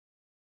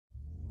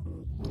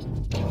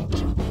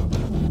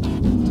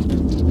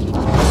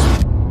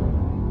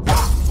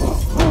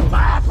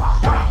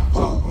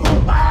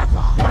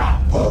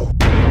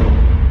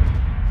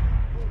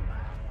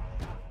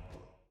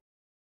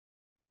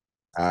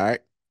All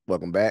right,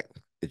 welcome back.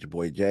 It's your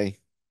boy Jay,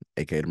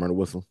 aka the Murder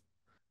Whistle.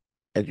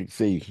 As you can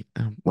see,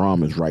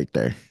 Rom is right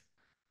there.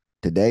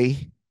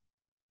 Today,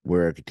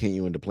 we're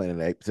continuing the Planet of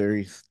the Apes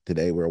series.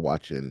 Today, we're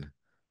watching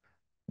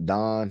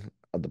Dawn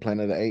of the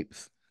Planet of the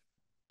Apes.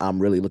 I'm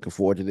really looking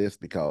forward to this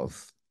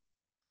because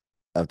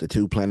of the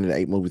two Planet of the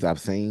Apes movies I've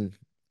seen,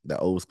 the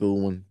old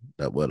school one,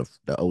 the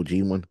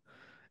OG one,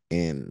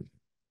 and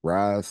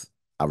Rise.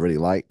 I really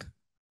liked.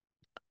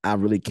 I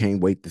really can't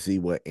wait to see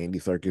what Andy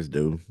Serkis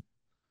do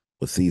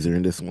with Caesar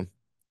in this one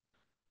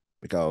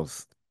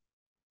because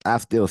I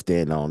still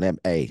stand on that.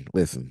 Hey,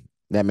 listen,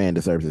 that man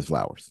deserves his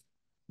flowers.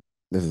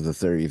 This is a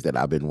series that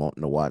I've been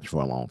wanting to watch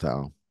for a long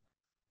time.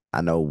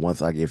 I know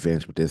once I get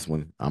finished with this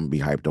one, I'm gonna be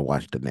hyped to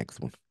watch the next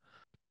one.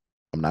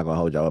 I'm not gonna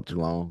hold y'all up too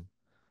long.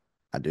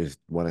 I just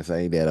want to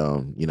say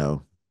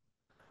that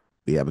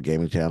we have a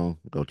gaming channel.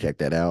 Go check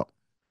that out.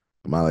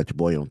 I'm out at your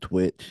boy on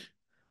Twitch.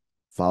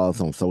 Follow us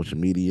on social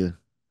media.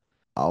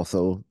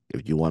 Also,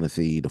 if you want to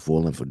see the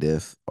full length of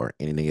this or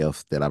anything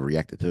else that I've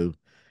reacted to,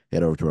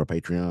 head over to our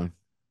Patreon.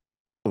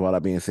 With all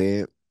that being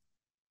said,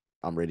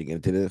 I'm ready to get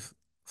into this.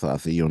 So I'll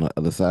see you on the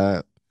other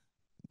side.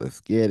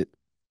 Let's get it.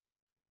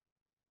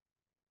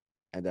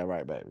 Ain't that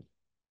right, baby?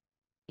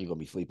 You gonna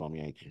be sleep on me,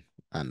 ain't you?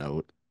 I know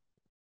it.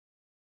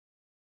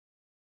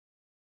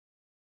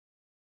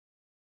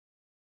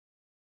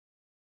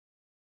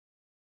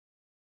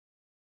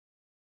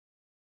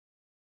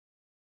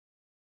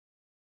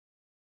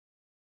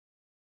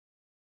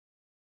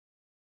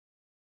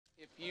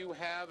 If you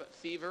have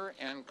fever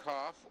and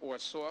cough or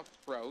sore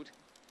throat,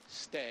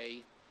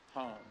 stay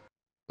home.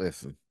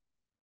 Listen,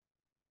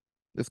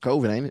 it's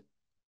COVID, ain't it?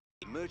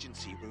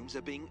 Emergency rooms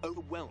are being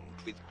overwhelmed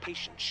with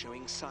patients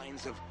showing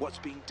signs of what's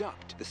being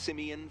dubbed the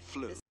simian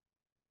flu.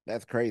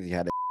 That's crazy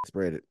how they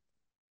spread it.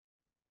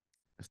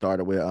 It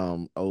started with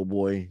old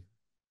boy,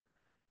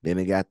 then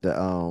it got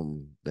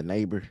the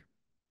neighbor.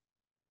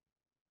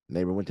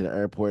 Neighbor went to the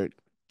airport,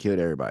 killed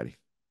everybody.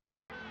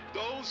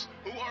 Those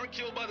who aren't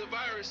killed by the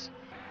virus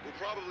will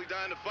probably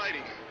die in the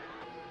fighting.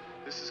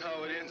 This is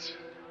how it ends.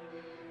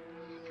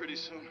 Pretty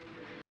soon.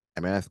 I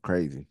mean, that's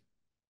crazy.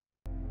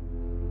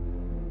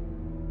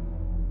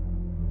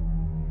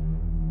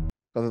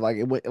 Cause like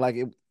it went like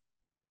it,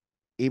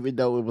 even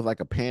though it was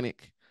like a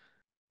panic,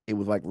 it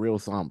was like real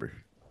somber.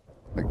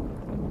 Like,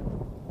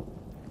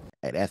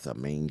 hey, that's a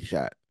mean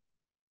shot.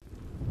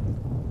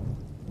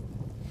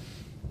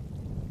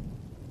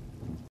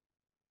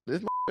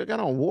 This got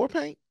on war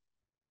paint.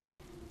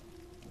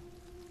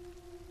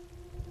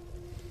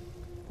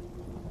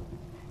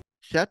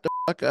 Shut the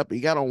fuck up. He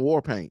got on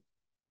war paint.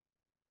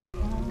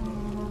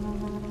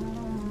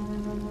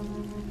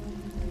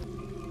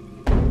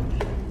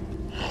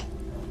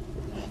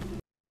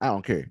 I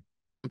don't care.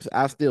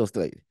 I still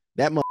say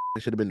that motherfucker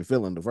should have been the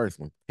villain in the first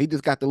one. He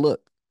just got the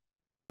look.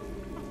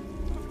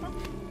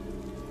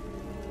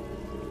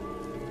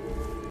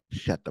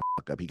 Shut the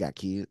fuck up. He got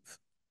kids.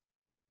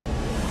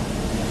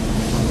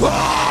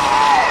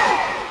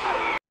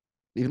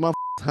 These motherfuckers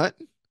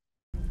hunting.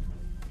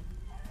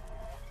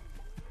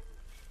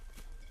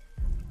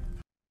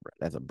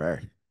 That's a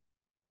bear.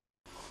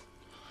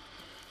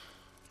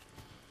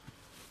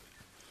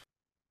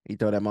 He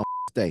told that motherfucker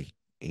stay.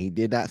 And he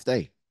did not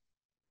stay.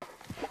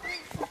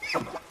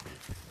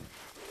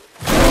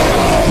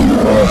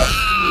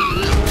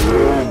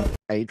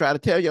 Hey, you try to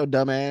tell your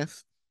dumb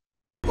ass.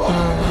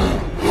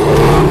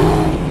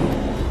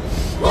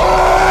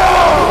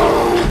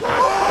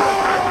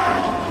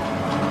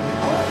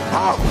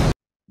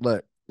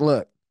 Look,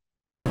 look.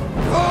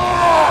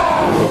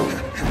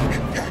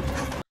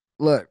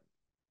 Look.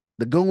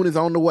 The goon is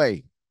on the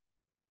way.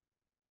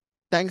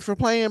 Thanks for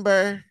playing,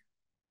 Bear.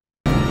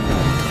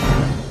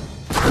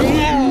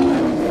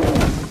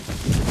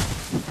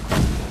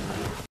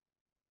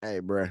 Hey,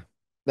 bruh.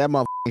 That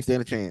motherfucker ain't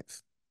stand a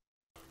chance.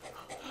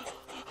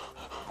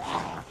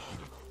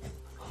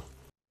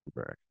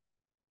 Bruh.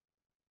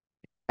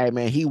 Hey,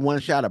 man, he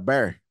one shot a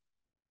bear.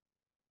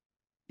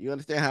 You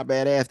understand how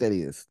badass that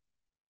is?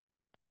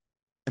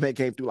 And they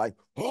came through like,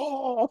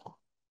 oh.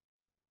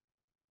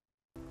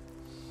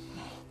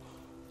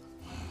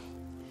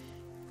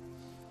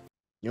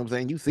 You know what I'm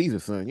saying? You Caesar,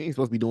 son. You ain't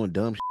supposed to be doing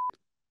dumb shit.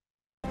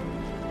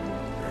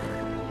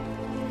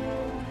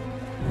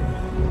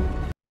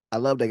 I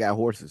love they got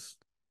horses.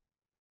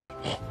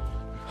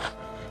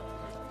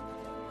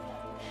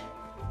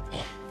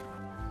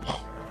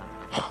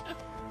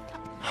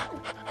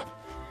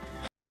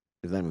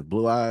 His name is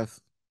Blue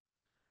Eyes.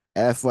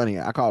 That's funny.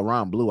 I call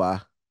Ron Blue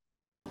Eye.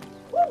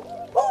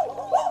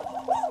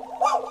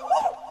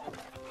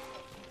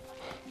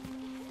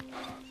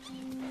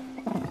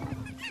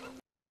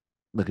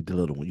 Look at the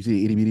little one. You see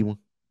the itty bitty one?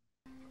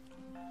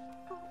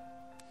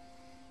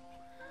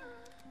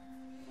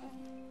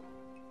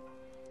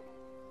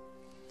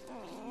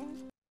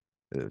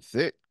 That's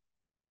it.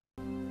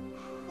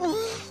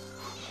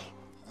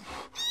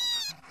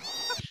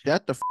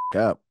 Shut the fuck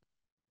up.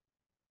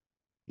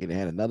 You done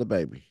had another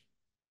baby.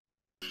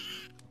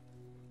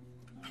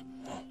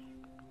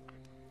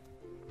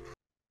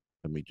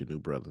 I'll meet your new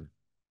brother.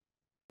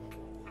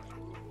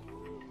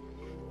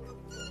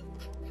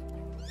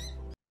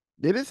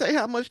 Did it say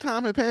how much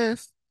time had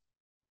passed?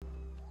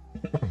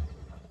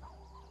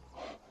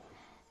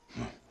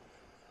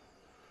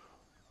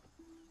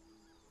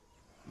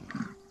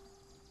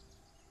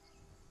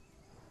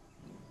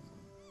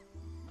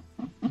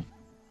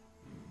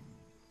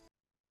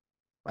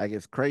 Like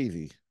it's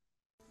crazy.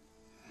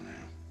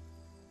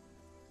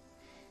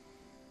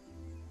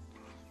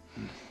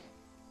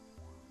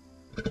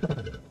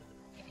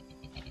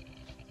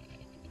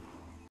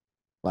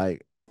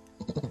 Like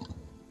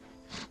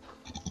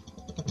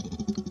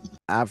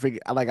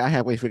I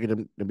halfway figured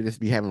them to just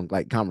be having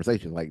like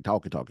conversations, like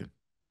talking,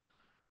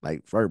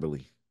 like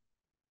verbally.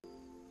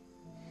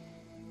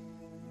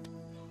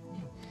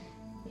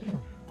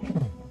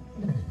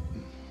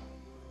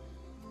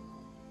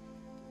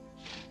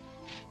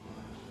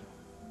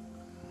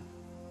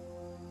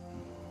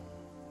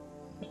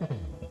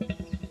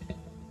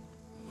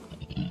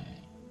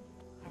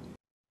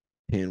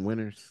 Ten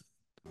winners.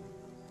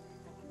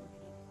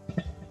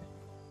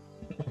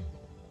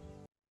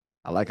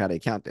 I like how they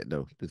count that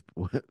though. Just,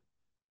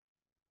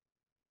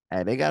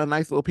 hey, they got a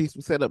nice little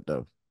peaceful setup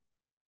though.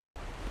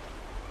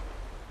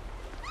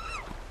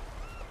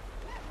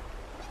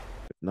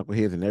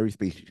 Knuckleheads in every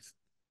species.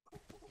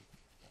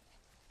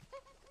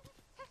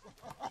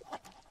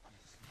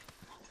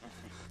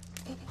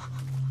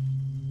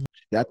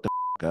 Shut the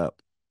up.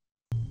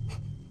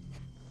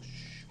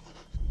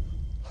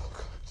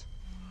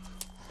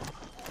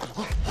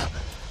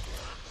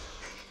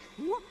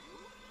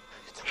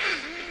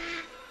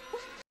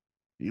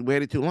 You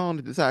waited too long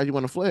to decide you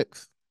want to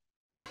flex.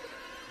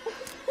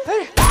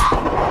 Hey.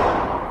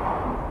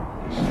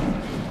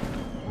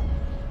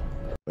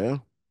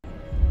 Well,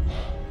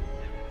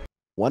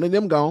 one of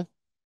them gone.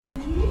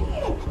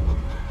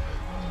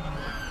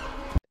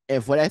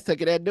 And for that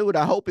second that dude,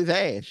 I hope it's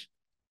Ash.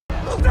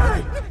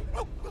 Hey!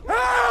 Help!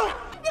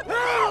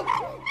 Help!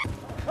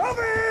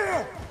 Over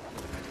here!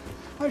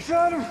 I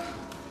shot him.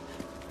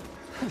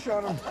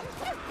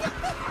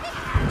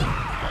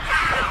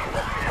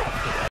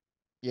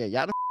 Yeah,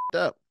 y'all done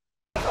up.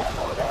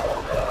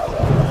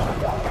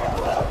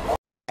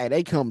 And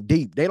they come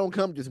deep. They don't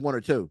come just one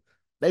or two.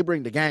 They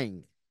bring the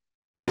gang.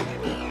 We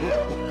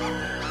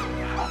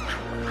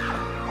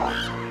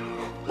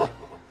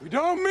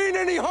don't mean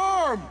any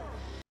harm.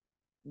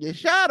 You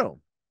shot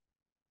him.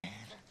 Do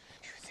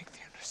you think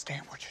they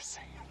understand what you're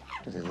saying?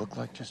 Do they look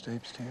like just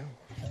apes to you?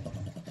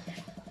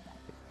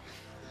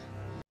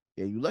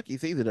 Yeah, you lucky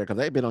Caesar there because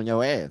they've been on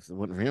your ass. It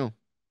wasn't for him.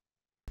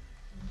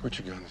 Put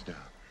your guns down.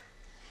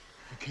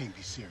 You can't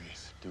be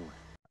serious. Do it.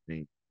 I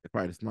mean, it's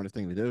probably the smartest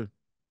thing to do.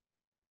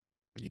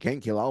 You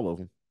can't kill all of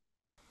them.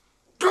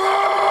 Go!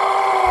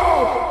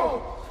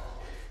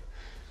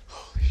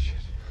 Holy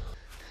shit.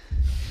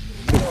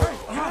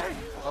 Hey.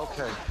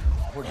 Okay,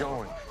 we're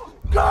going.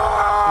 Go!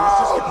 Let's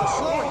just get this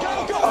slower.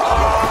 Go!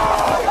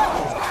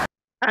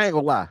 I ain't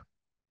gonna lie.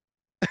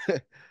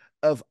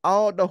 Of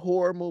all the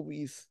horror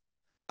movies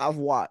I've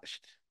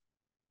watched,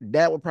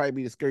 that would probably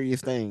be the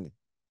scariest thing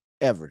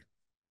ever.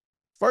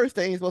 First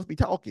thing is supposed to be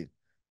talking,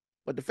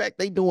 but the fact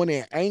they doing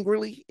it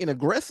angrily and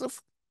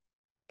aggressive,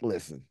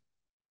 listen.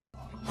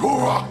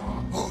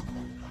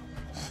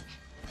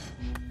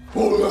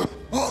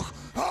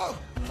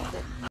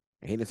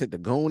 And he just hit the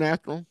goon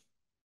after him.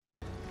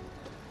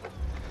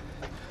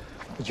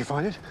 Did you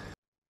find it?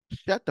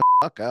 Shut the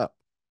fuck up.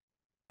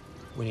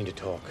 We need to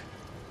talk.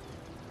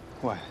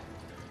 What?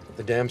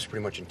 The dam's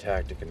pretty much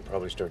intact. It can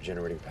probably start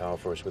generating power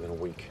for us within a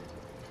week.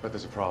 But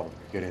there's a problem.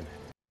 Get in.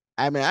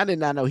 I mean, I did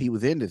not know he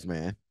was in this,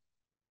 man.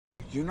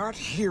 You're not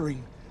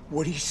hearing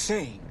what he's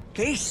saying.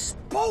 They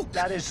spoke!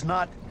 That is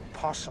not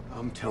possible.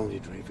 I'm telling you,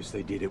 Dreyfus,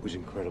 they did. It was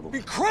incredible.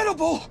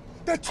 Incredible!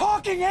 They're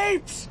talking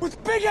apes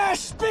with big-ass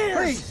spears!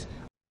 Please!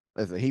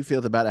 Listen, he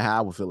feels about it how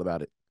I would feel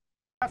about it.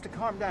 You have to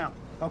calm down,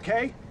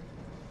 okay?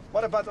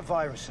 What about the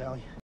virus,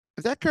 Sally?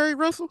 Is that Curry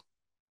Russell?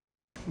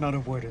 Not a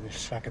word of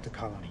this back at the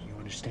colony. You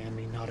understand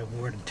me? Not a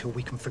word until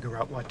we can figure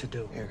out what to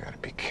do. You gotta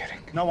be kidding.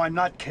 No, I'm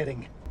not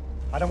kidding.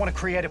 I don't want to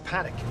create a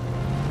panic.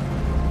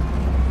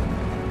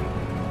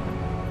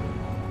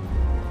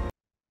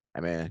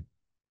 Hey, man,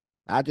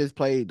 I just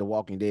played the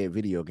Walking Dead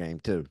video game,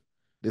 too.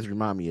 This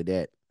remind me of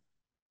that.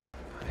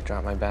 I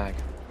dropped my bag.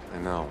 I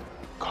know.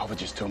 Koba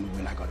just told me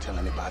we're not gonna tell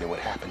anybody what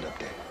happened up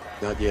there.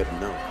 Not yet,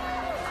 no.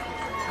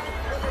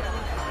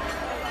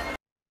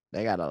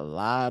 They got a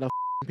lot of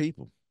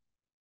people.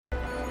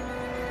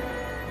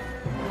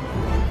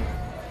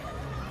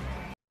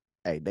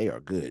 Hey, they are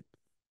good.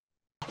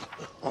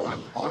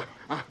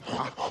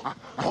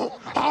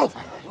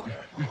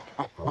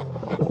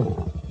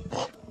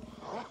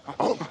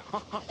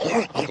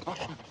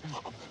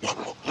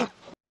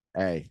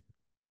 Hey.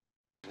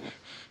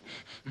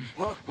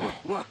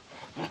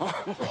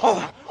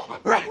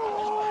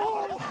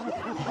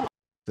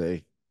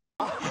 See?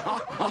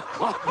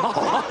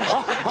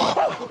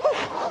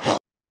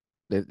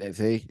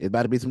 See? It's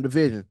about to be some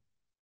division.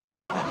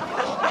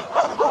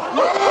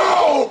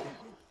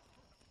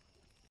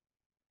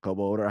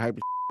 Koba order hyper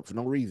for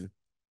no reason.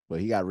 But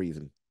he got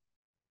reason.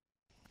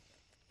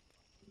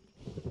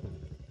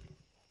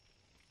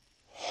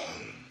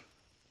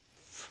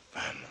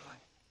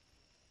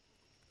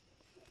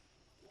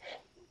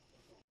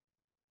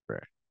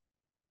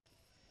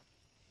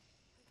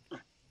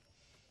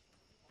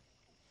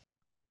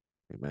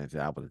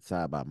 said I was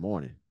inside by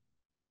morning.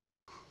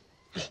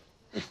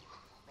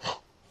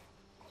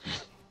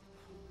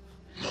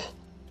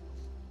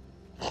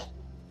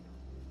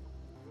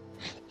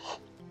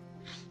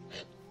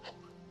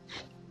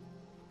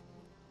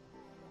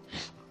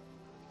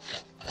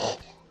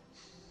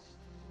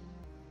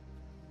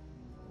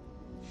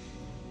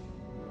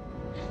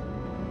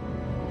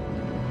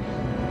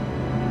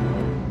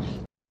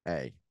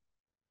 Hey,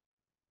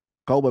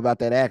 Koba about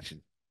that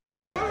action.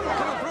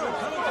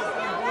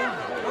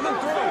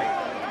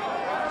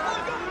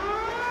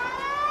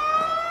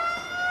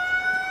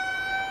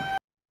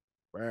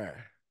 Bruh.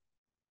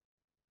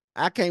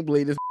 I can't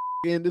believe this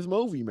in this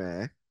movie,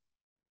 man.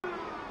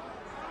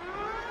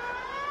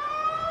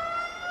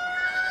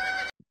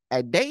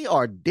 And they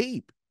are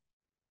deep.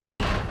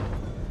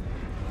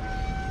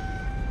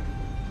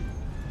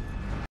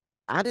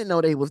 I didn't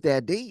know they was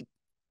that deep.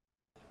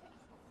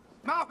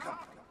 Malcolm!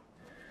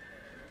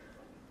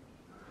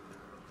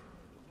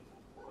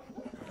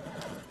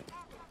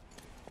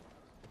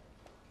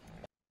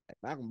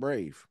 Malcolm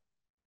brave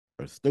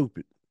or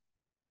stupid.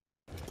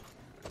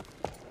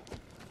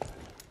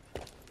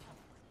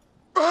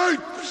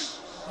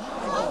 Apes!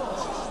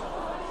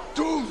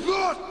 Do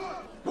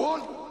not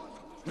want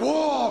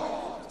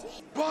war,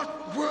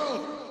 but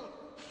will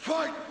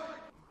fight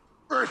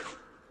if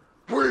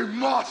we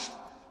must.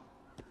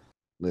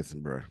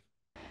 Listen, bro.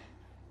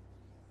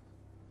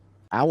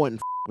 I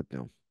wouldn't with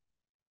them.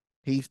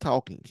 He's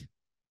talking.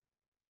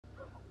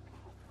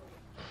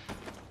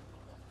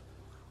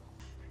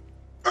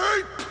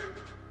 Ape!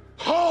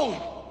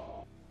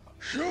 Home!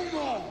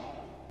 Human!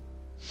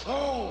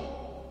 Soul!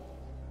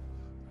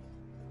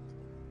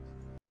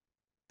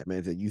 That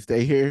man said, you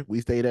stay here, we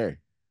stay there.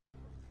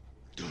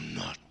 Do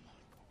not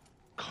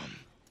come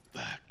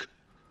back.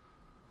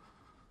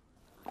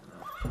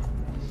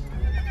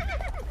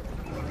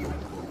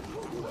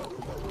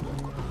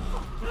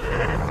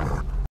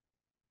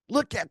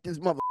 Look at this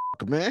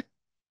motherfucker, man.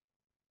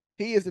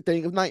 He is the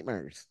thing of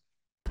nightmares.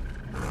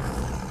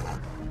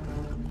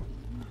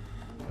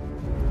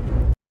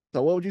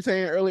 So what were you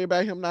saying earlier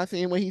about him not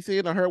seeing what he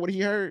said or heard what he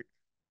heard?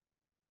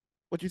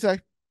 What you say?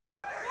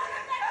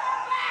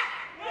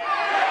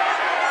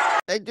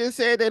 They just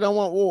said they don't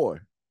want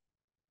war.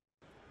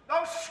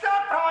 Those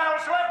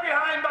stockpiles left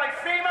behind by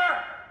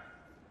FEMA,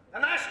 the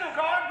National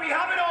Guard, we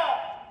have it all.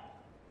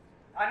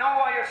 I know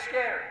why you're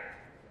scared,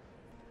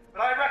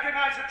 but I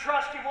recognize the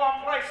trust you've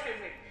all placed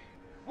in me.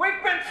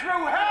 We've been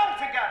through hell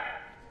together.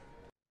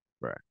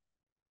 Right.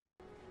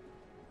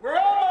 We're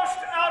almost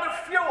out of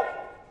fuel.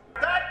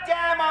 That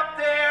dam up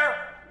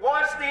there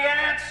was the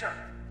answer.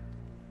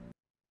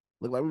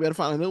 Look like we better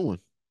find a new one.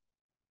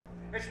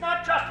 It's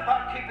not just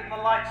about keeping the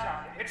lights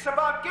on. It's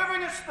about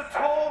giving us the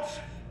tools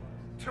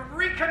to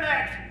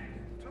reconnect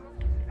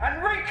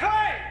and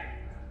reclaim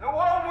the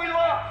world we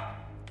love.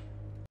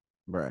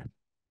 Bruh,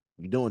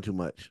 you're doing too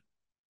much.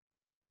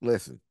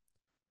 Listen,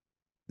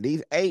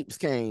 these apes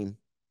came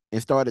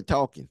and started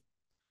talking.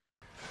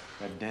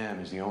 That dam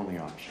is the only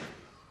option.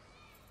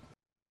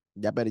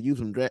 Y'all better use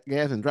some gas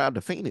and drive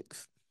to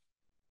Phoenix.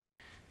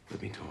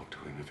 Let me talk to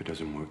him. If it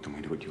doesn't work, then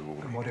we do it your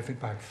way. And what if it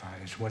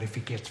backfires? What if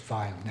he gets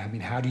violent? I mean,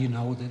 how do you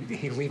know that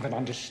he'll even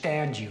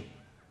understand you?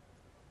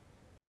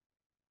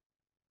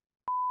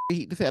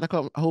 He just had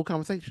a whole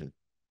conversation.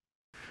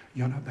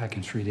 You're not back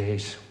in 3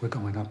 days. We're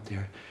going up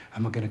there,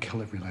 and we're going to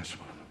kill every last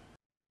one of them.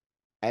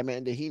 Hey,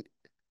 man,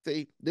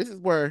 see, this is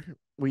where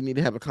we need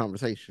to have a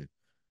conversation.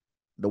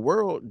 The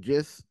world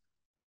just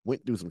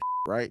went through some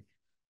right?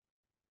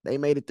 They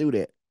made it through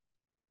that.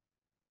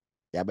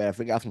 Y'all better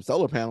figure out some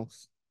solar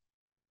panels.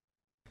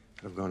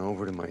 I've gone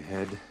over it in my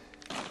head.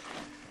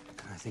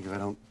 I think if I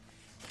don't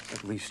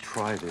at least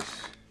try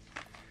this,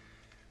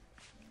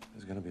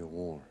 there's gonna be a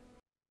war.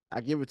 I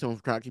give it to them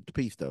for trying to keep the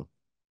peace, though.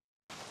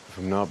 If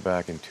I'm not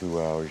back in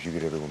 2 hours, you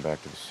get everyone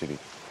back to the city.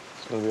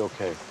 It's gonna be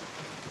okay.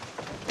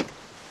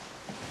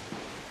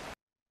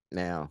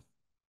 Now,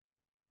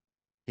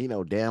 he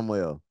know damn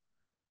well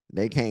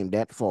they came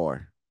that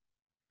far.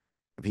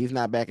 If he's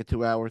not back in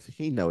 2 hours,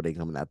 he know they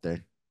coming out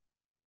there.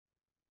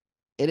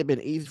 It'd have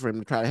been easy for him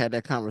to try to have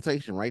that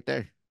conversation right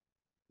there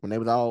when they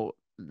was all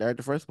there at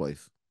the first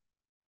place.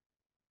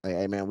 Like,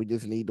 hey, man, we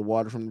just need the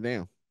water from the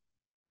dam.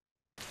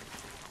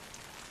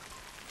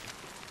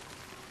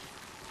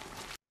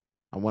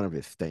 I wonder if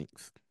it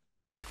stinks.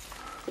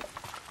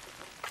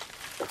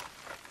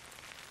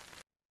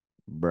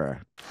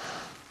 Bruh.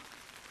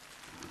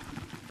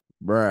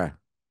 Bruh.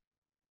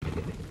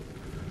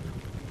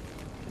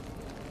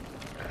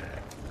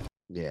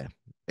 Yeah,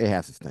 it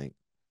has to stink.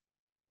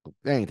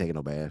 They ain't taking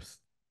no baths.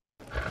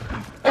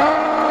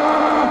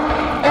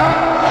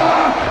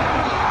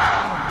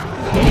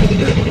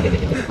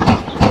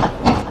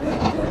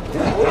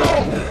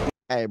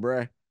 Hey,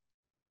 bruh.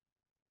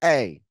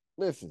 Hey,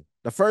 listen.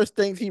 The first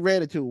things he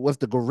ran into was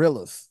the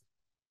gorillas.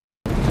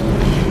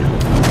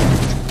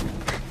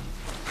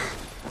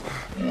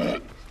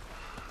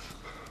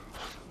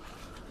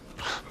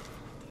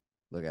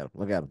 Look at him.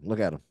 Look at him. Look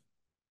at him.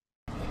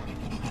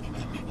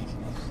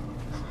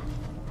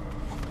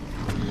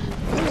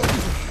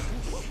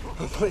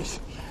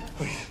 Please,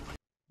 please.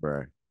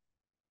 Bruh.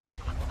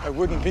 I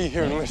wouldn't be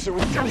here unless it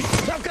was...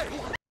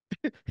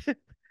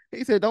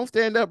 He said, don't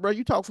stand up, bro.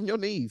 You talk from your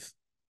knees.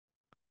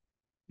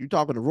 You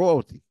talking to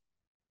royalty.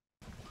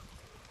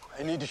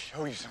 I need to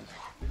show you something.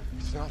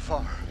 It's not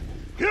far.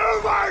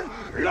 Human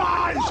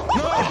lies!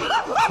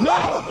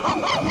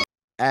 No!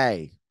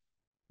 Hey,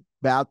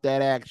 about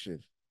that action.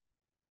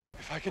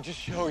 If I could just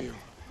show you,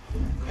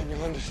 then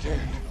you'll understand.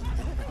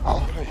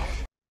 Oh, please.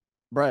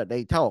 Bruh,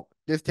 they talk.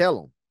 Just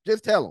tell them.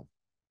 Just tell them.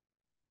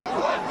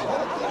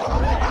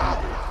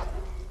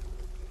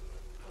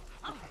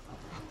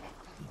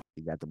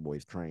 He got the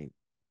boys trained.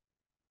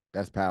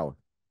 That's power.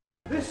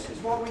 This is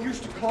what we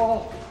used to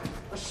call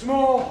a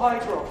small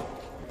hydro.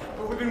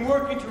 But we've been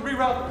working to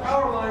reroute the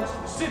power lines to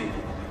the city.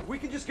 If we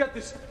can just get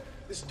this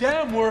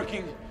dam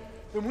working,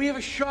 then we have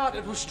a shot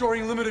at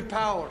restoring limited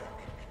power.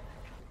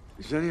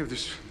 Is any of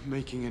this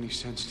making any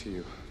sense to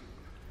you?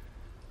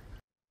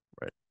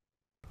 Right.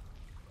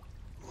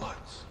 What?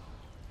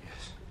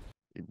 Yes.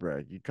 Hey,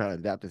 bro, you trying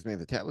to doubt this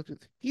man's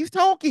intelligence? He's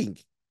talking.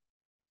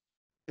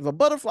 If a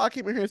butterfly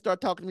came in here and start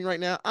talking to me right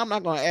now, I'm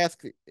not going to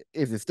ask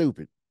if it's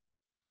stupid.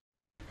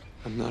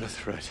 I'm not a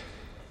threat.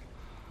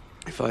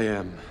 If I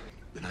am,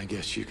 then I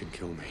guess you can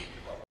kill me.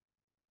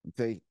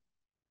 See,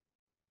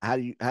 how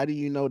do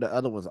you know the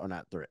other ones are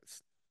not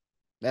threats?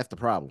 That's the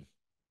problem.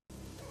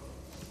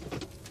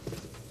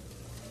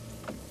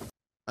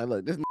 Hey,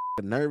 look, this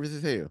nervous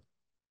as hell.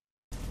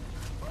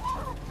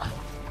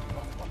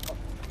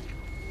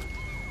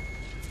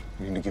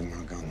 We need to give him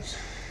our guns.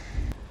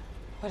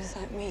 What does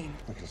that mean?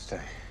 We can stay.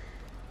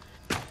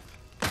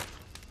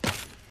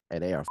 Hey,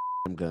 they are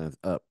them guns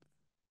up.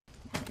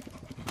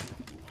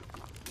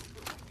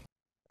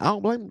 I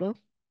don't blame him, though.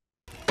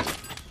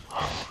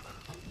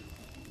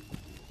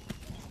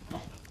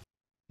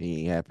 He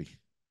ain't happy.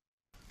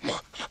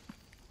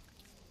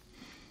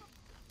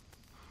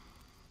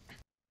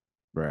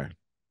 Bruh.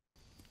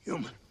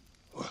 Human.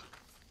 What?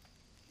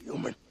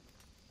 Human.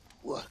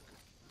 What?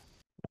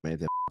 Man,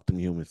 that them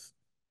humans.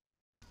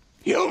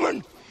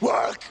 Human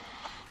work!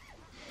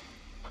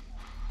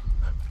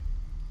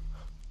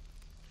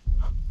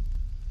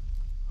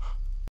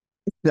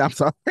 I'm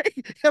sorry.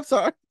 I'm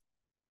sorry.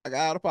 I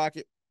got out of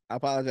pocket. I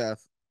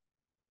apologize.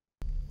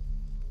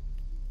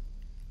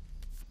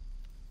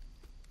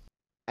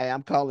 Hey,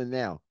 I'm calling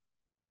now.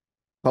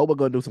 Koba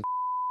gonna do some.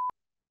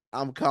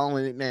 I'm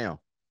calling it now.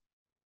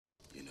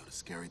 You know the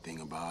scary thing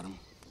about them?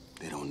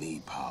 They don't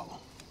need power.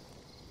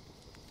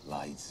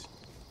 Lights,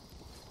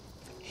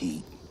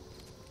 heat,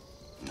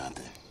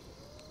 nothing.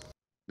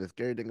 The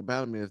scary thing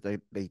about them is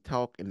they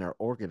talk and they're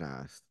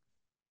organized.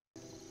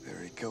 They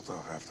already killed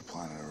off half the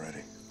planet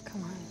already.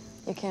 Come on.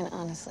 You can't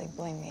honestly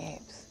blame the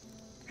apes.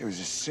 It was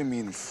just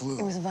simian flu.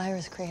 It was a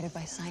virus created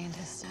by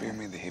scientists. Bear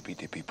me the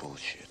hippy-dippy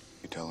bullshit.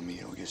 You telling me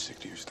you don't get sick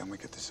to your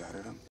stomach at the sight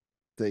of them?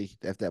 See,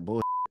 that's that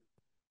bullshit.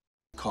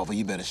 Koba,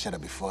 you better shut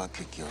up before I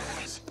kick your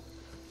ass.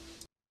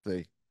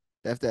 See,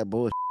 that's that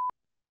bullshit.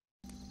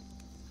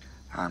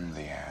 I'm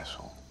the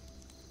asshole.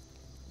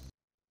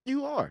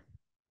 You are.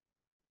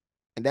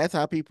 And that's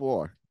how people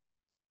are.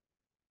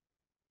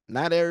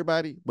 Not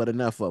everybody, but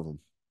enough of them.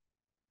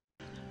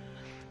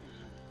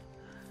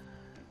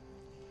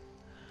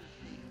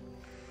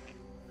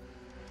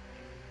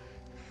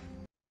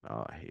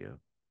 Oh, hell.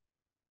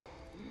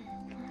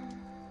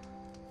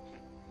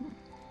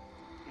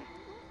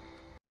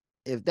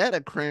 Is that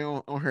a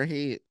crown on her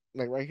head?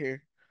 Like right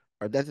here?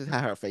 Or that's just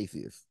how her face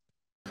is?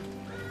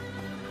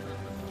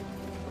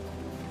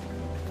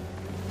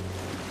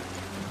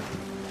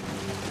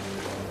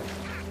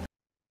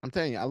 I'm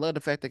telling you, I love the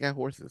fact they got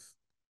horses.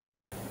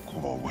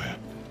 Come on, where?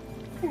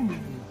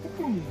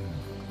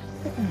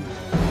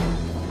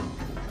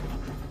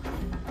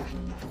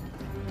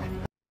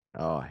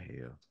 Oh,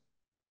 hell.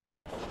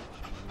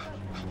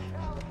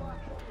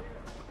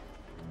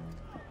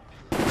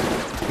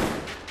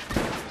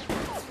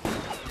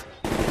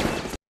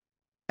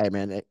 Hey,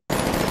 man,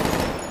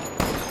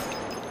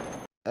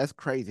 that's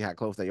crazy how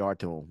close they are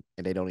to him,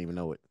 and they don't even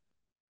know it.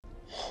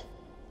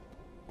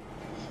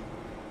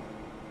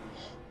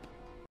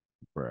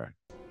 Bruh.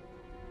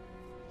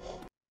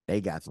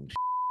 They got some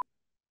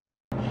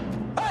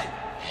Hey!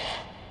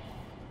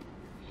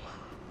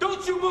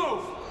 Don't you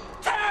move!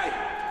 Terry!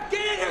 Get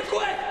in here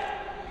quick!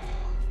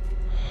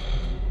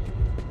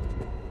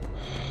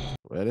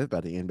 Well, it's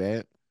about to end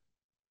bad.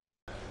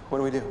 What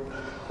do we do?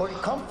 Where'd he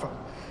come from?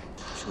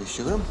 Should we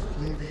shoot him?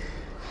 Maybe.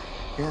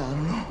 Yeah, I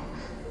don't know.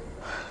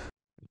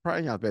 Probably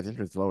in y'all's best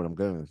interest to lower them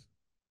guns.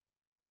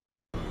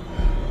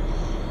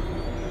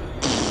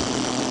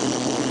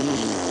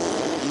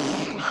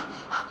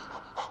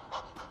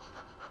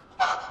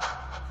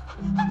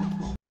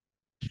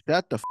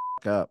 Shut the f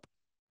up.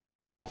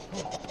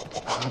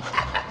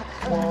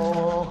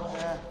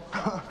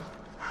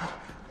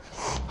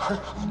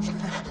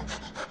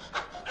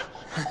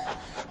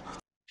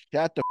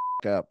 Shut the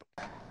f up.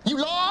 You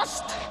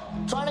lost?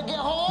 Trying to get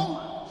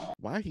home?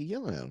 Why are you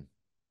yelling at him?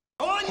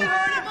 On you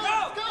heard him,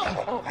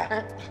 go!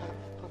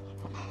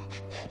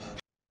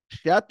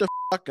 Shut the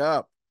f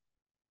up.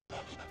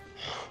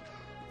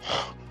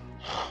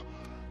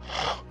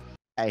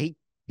 Hey,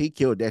 he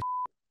killed that.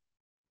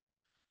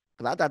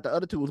 Cause I thought the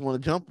other two was going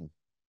to jump him.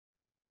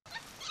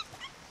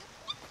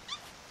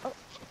 Oh.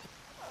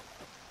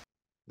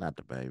 Not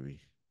the baby.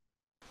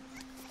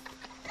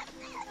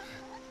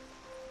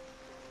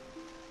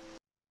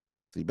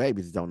 See,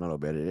 babies don't know no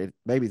better.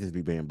 Babies just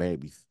be being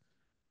babies.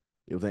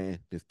 You know what I'm saying?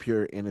 Just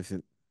pure,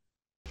 innocent.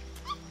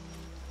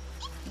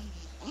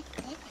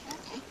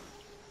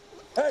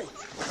 Hey!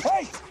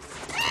 Hey!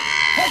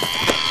 Hey!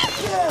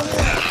 Get out of here!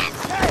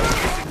 Hey!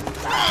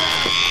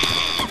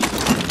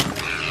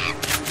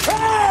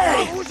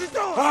 Hey! What you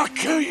doing? I'll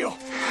kill you!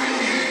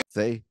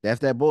 See, that's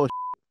that bullshit.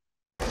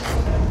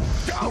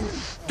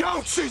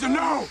 Don't, Caesar,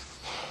 no!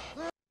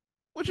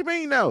 What you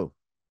mean, no?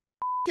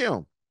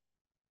 Him.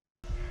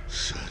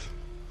 Said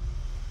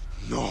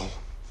no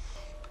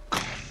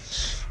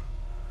guns.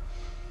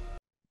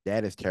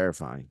 That is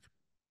terrifying.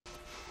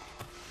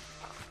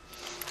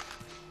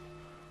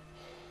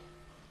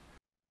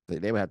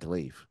 They would have to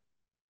leave.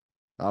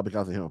 All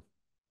because of him.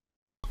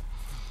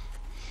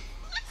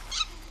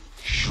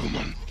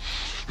 Human,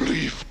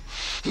 leave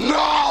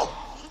now!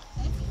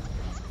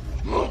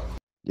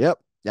 Yep,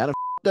 y'all done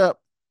f***ed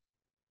up.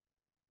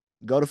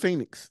 Go to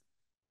Phoenix.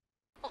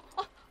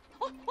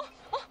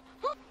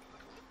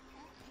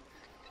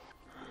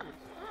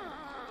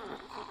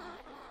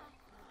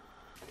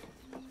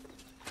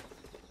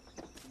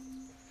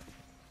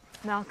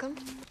 Malcolm?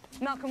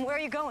 Malcolm, where are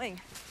you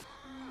going?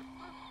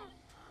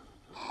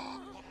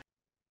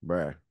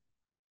 Bruh.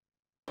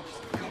 I'm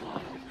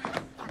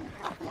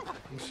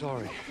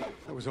sorry.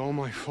 That was all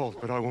my fault,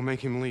 but I will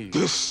make him leave.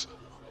 This,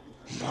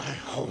 my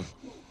home,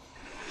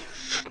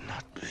 should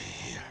not be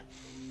here.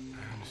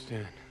 I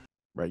understand.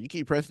 Bro, you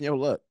keep pressing your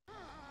luck.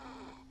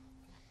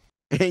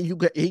 And you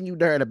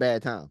there at a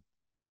bad time.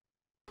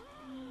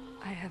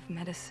 I have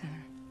medicine.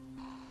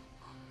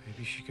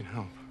 Maybe she can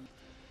help.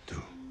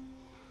 Do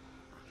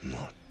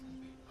not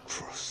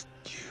trust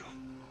you.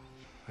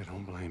 I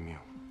don't blame you.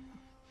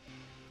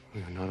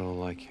 We are not all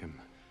like him.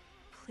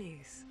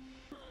 Please,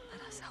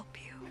 let us help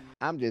you.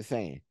 I'm just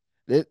saying.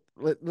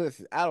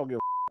 Listen, I don't give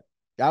a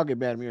y'all get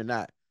mad at me or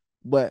not.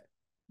 But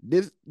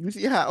this, you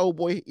see how old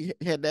boy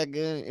had that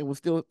gun and was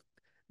still,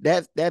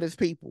 that is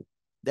people.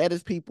 That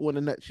is people in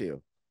a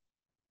nutshell.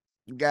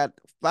 You got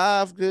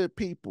 5 good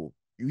people.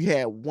 You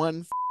had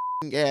one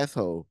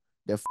asshole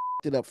that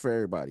it up for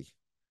everybody.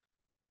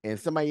 And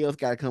somebody else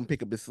got to come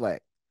pick up his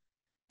slack.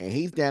 And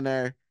he's down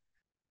there,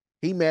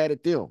 he mad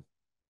at them.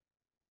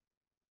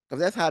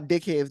 Because that's how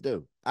dickheads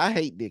do. I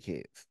hate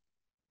dickheads.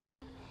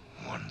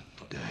 One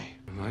day.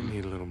 I might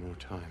need a little more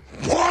time.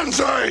 One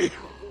day!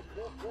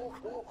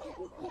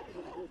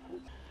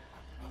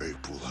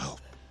 Ape will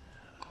help.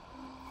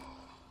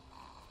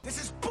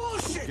 This is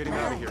bullshit! Get him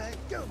out of here. Man.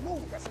 Get him,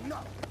 move. That's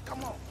enough.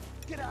 Come on.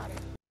 Get out of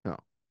here. No.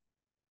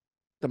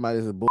 Somebody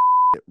is a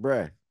bullshit,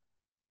 bruh.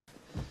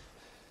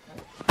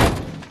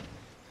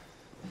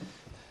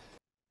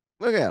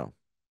 Look at him.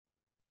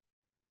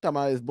 Talking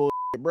about this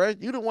bullshit,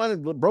 bruh. You the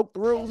one that broke the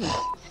rules.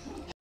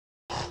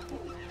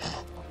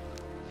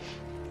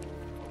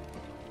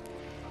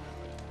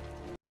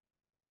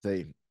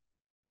 See,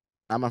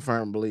 I'm a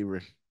firm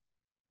believer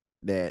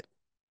that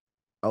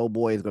old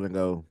boy is gonna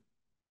go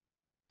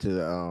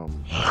to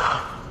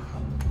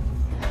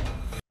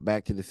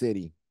back to the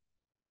city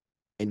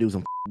and do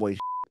some boy shit.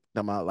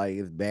 Talking about like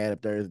it's bad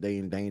up there, it's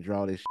in danger,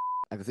 all this shit.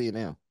 I can see it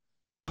now.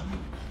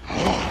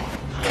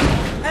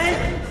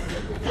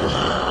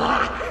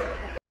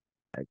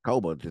 Hey,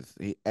 Koba just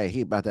he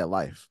about that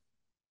life.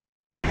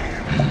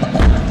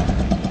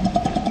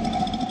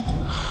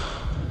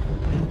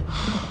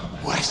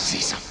 Where's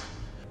Caesar?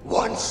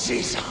 One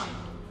Caesar!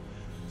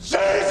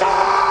 Caesar!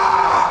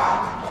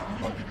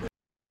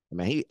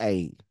 Man,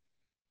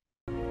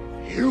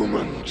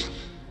 Humans,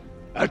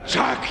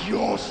 attack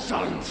your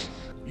sons.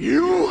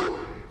 You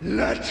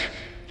let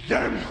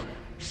them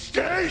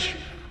stay.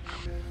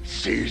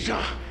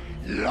 Caesar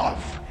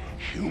love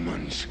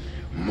humans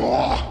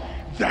more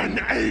than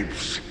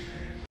apes.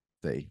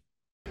 See.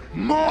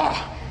 More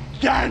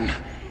than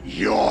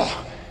your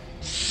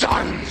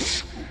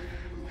sons.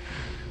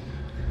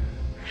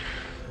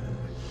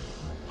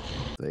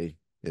 See,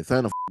 his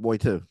son a boy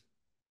too.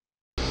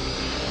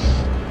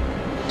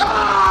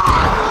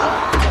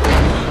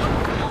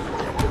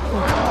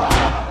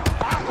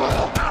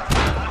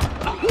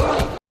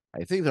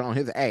 Hey, Caesar on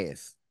his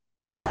ass.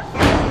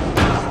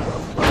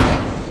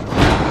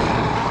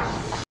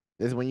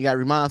 This is when you gotta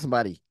remind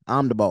somebody,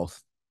 I'm the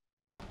boss.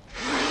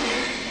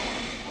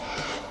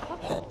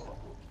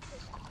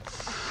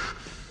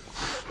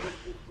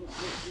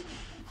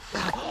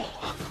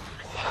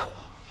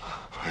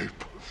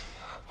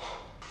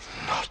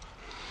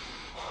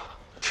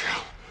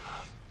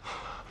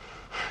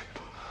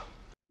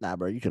 Nah,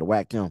 bro, you should have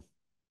whacked him.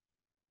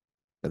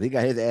 Because he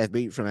got his ass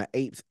beat from the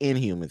apes and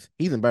humans.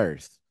 He's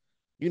embarrassed.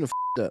 You done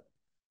f***ed up.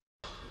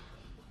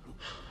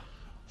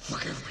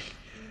 Forgive me.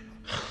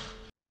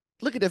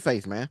 Look at that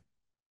face, man.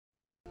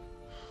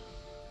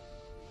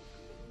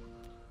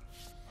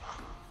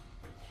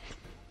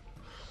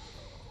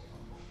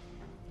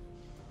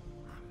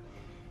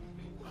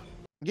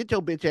 Get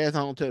your bitch ass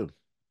on too.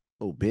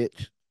 Oh,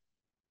 bitch.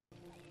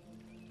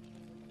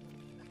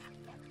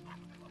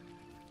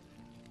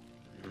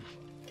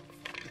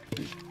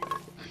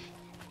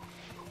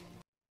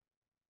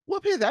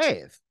 Whoop his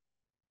ass.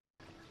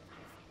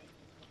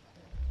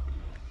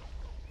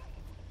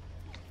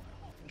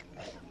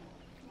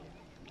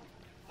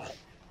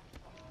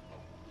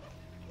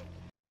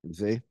 You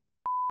see?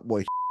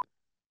 Boy,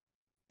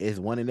 it's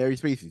one in every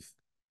species.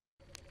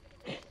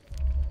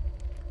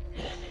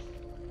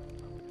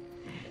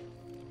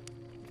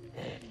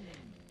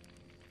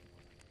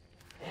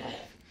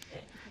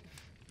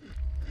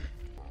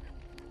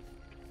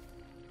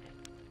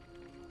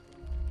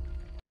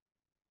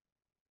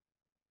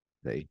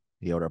 See,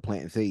 he over there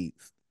planting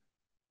seeds.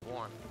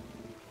 Warm.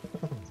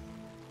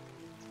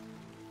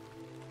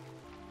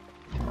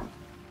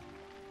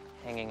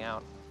 Hanging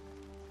out.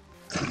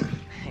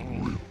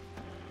 Hanging.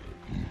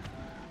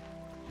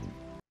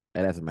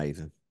 Hey, that's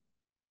amazing.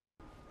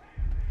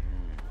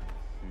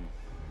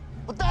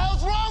 What the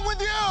hell's wrong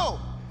with you?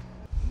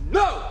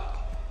 No!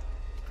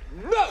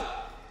 No!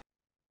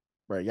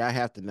 Bro, y'all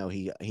have to know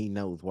he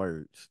knows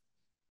words.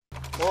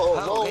 Whoa,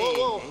 whoa, hey,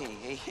 whoa, whoa.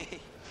 hey.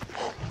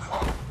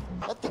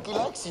 I think he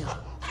likes you.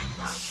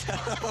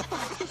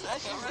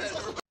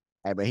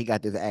 Hey, but he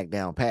got this act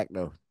down pack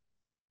though.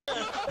 Hey,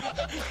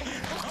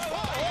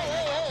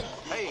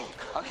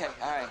 okay,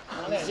 all right.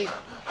 Easy.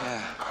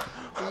 Yeah.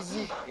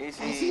 Easy.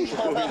 Easy.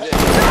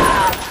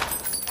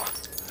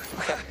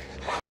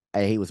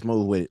 Hey, he was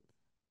smooth with it.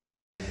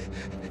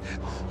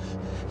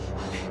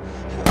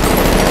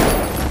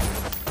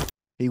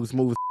 He was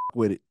smooth as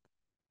with it.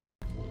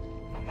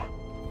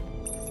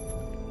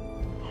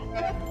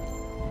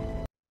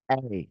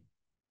 Hey,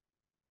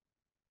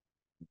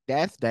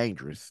 that's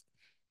dangerous.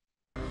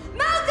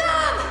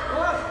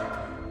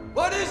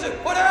 What is it?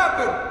 What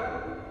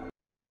happened?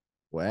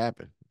 What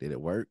happened? Did it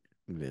work?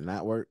 Did it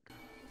not work?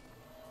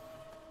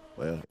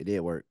 Well, it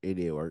did work. It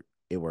did work.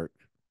 It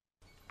worked.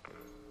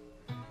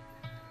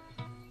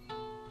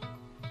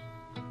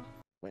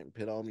 Went and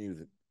put on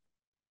music.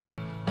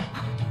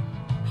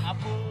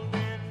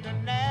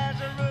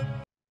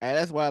 And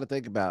that's wild to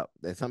think about.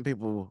 That some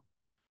people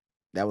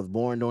that was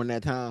born during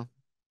that time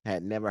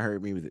had never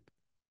heard music.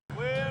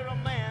 Where a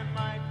man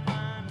might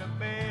find a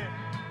bed.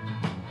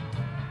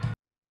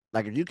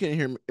 Like if you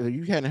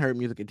hadn't heard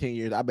music in 10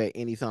 years, I bet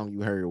any song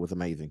you heard was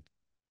amazing.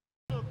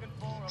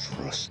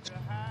 Trust.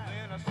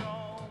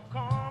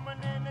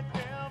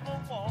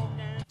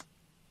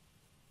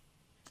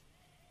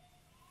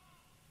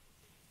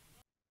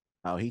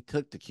 Oh, he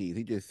took the keys.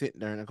 He just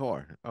sitting there in the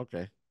car.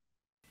 Okay.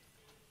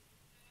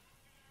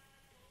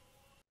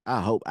 I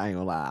ain't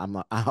gonna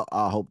lie.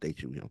 I hope they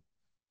shoot him.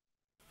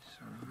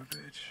 Son of a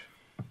bitch.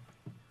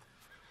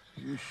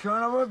 You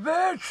son of a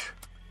bitch!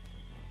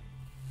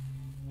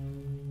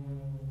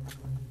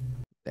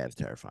 That's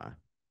terrifying.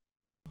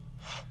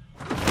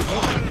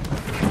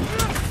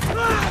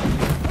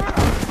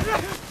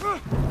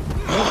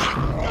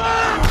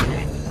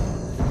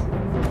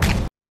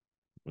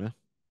 Yeah.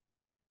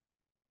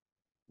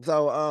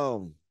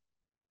 So,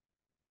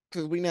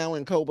 because we now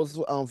in Koba's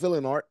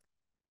filling art,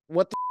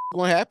 what the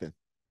gonna happen?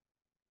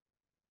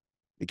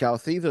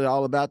 Because Caesar's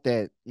all about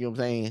that, you know what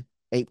I'm saying?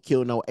 Ape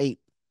kill no ape.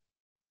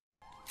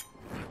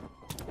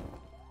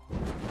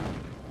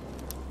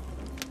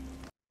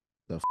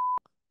 The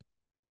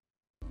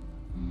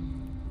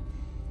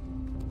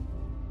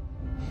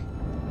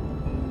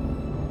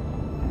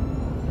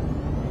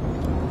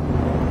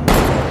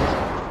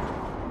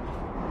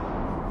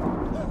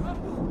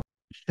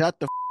Shut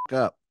the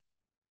up.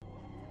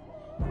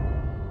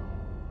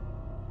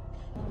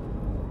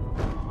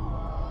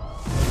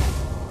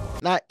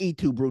 Not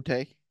E2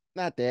 Brute.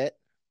 Not that.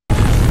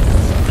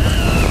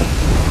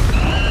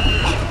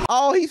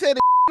 Oh, he said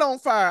it on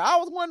fire. I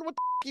was wondering what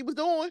the he was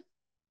doing.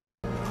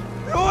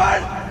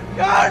 What?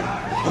 God!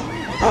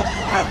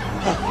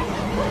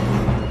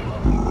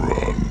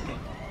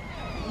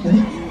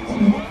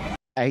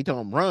 Hey, he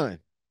told him run.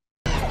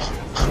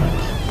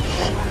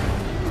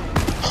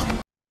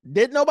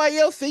 Did nobody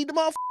else see the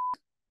motherfucker?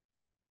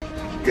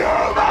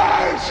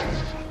 Humans!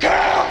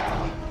 Kill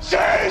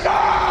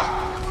Caesar!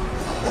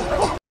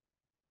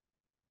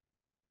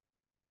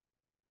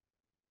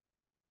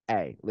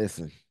 Hey,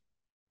 listen.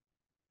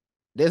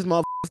 This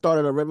motherfucker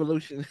started a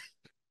revolution.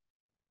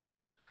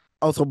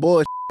 Oh, some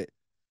bullshit.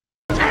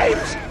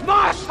 Apes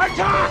must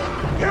attack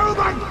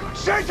human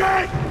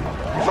city!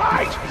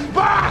 Fight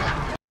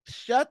back!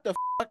 Shut the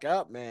fuck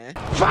up, man.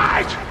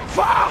 Fight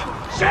for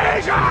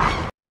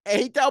Caesar!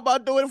 Hey, he talking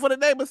about doing it for the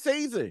name of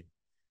Caesar.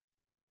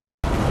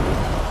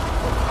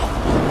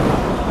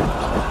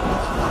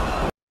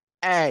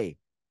 Hey,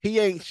 he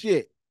ain't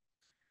shit.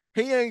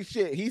 He ain't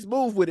shit. He's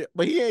smooth with it,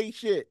 but he ain't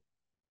shit.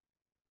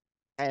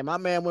 Hey, my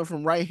man went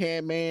from right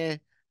hand man.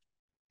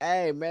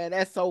 Hey, man,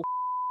 that's so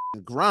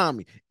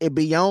grimy. It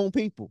beyond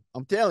people.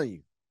 I'm telling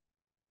you.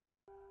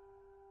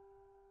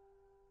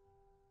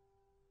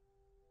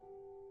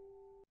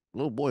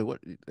 Little boy, what?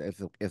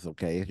 It's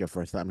okay. It's your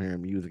first time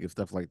hearing music and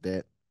stuff like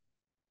that.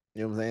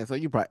 You know what I'm saying? So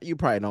you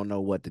probably don't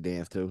know what to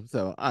dance to.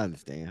 So I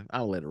understand.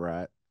 I'll let it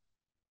ride.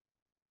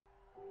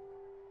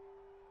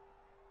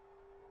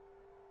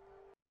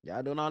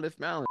 Y'all doing all this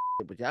smiling,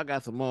 but y'all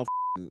got some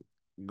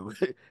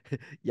motherfucking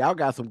y'all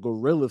got some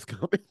gorillas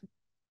coming.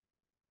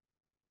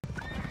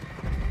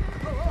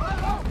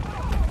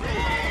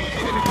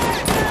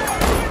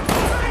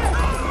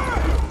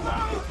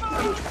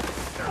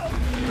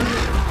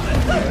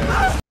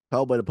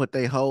 Koba to put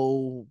they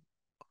whole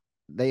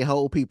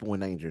people in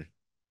danger.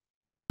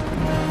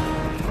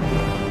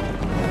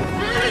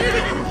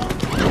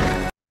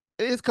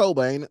 It is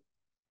Koba, ain't it?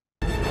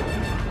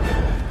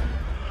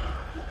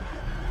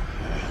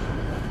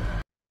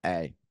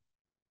 Hey,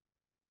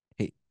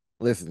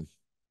 listen.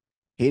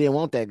 He didn't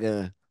want that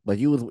gun, but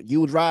you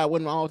was riding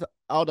with him all the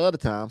other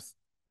times.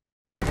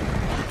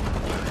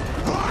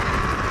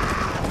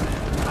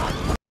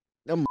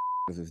 Them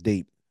is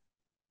deep,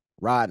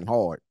 riding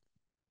hard.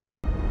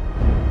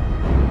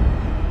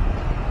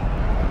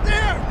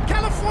 There,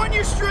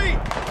 California Street.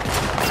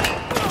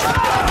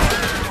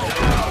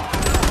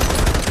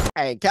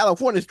 Hey,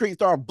 California Street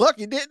started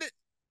bucking, didn't it?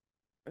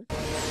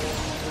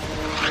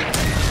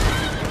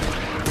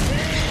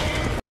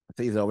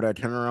 He's over there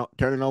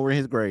turning over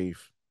his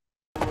grave.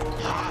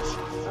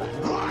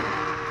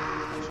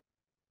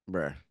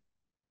 Bruh.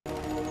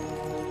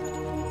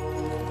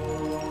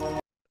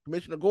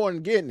 Commissioner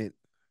Gordon getting it.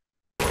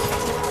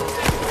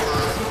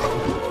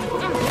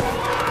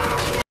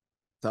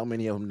 So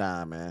many of them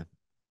dying, man.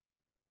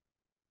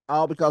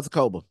 All because of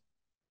Koba.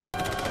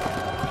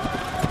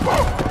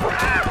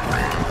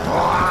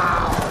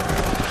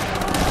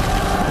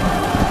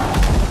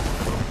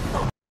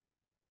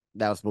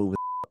 That was smooth.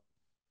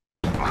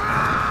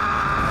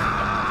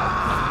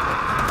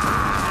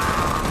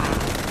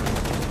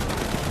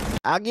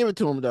 I'll give it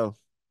to him, though.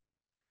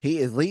 He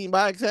is leading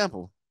by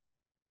example.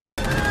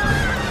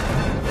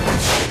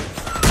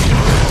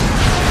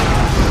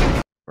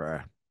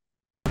 Bruh.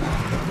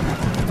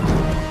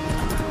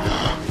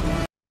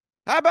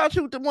 How about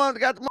you, the ones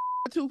that got the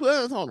two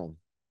guns on them?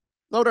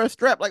 No, they're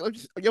strapped like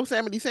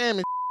Yosemite Sam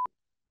and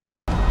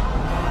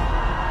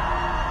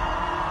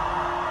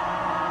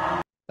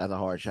That's a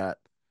hard shot.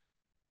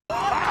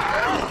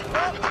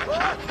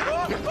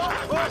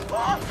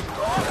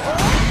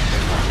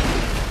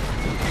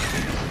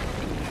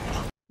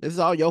 This is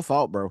all your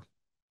fault, bro.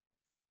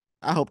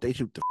 I hope they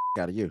shoot the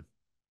out of you.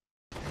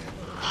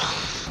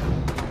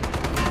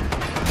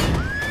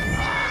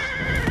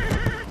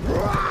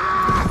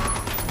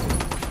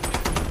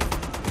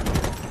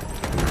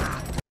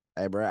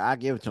 Hey, bro, I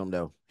give it to him,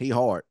 though. He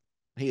hard.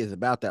 He is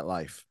about that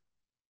life.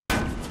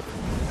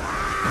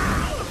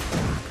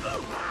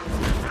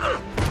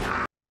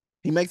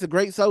 He makes a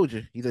great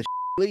soldier. He's a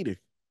leader.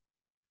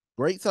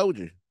 Great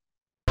soldier.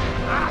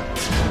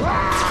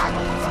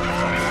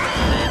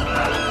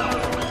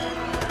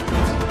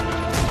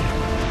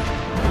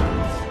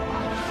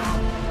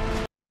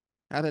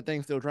 How's that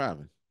thing still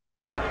driving?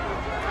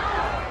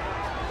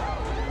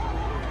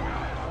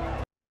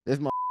 This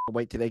motherfucker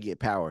wait till they get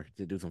power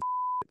to do some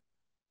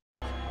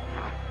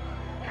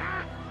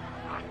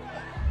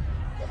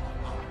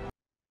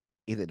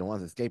Either the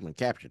ones escaping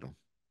captured them.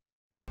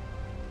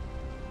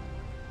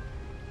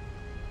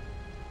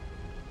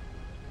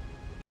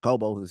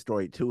 Kobo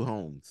destroyed 2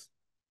 homes.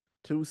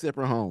 2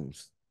 separate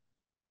homes.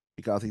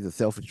 Because he's a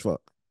selfish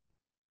fuck.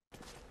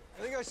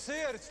 I think I see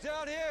it. It's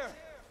down here.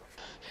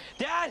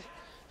 Dad!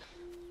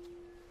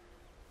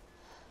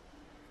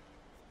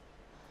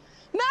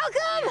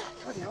 Malcolm!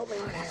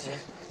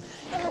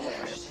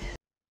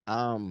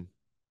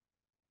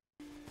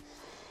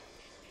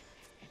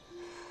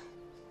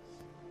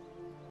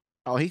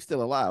 Oh, he's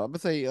still alive. I'm gonna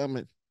say I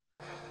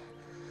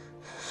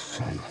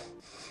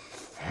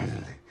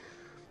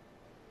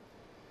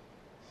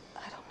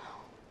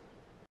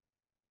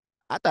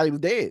thought he was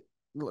dead.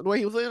 The way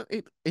he was in,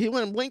 he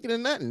wasn't blinking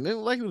and nothing. It didn't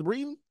look like he was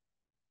breathing.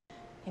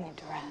 You need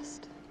to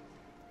rest.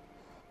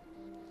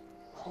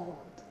 Hold.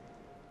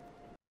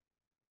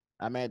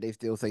 I'm mad they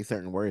still say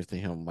certain words to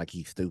him like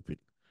he's stupid.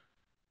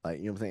 Like,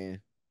 you know what I'm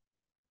saying?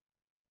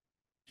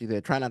 She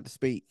said, try not to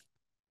speak.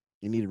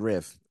 You need to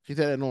rest. She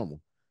said that normal.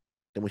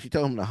 Then when she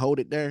told him to hold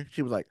it there,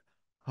 she was like,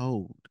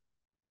 hold.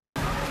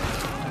 That's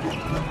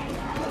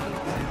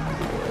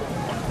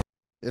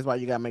why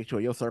you gotta make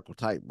sure your circle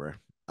tight, bro.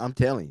 I'm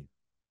telling you.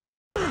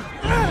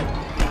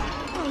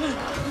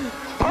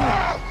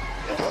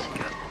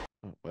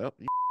 Well,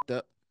 you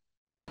up.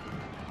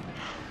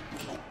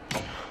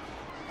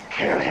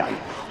 Kill him.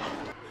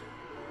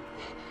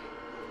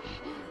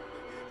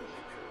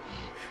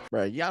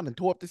 Bro, y'all done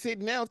tore up the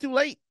city now. It's too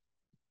late.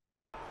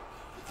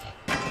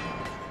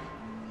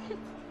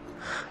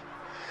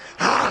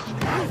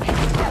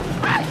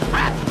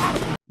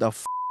 The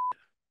f.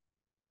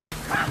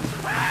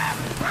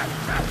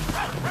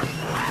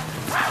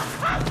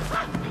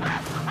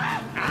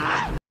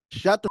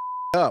 Shut the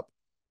f up.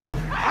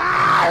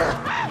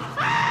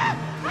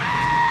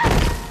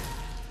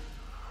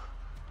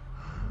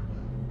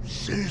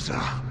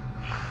 Caesar.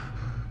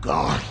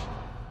 God.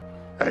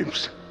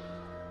 Apes.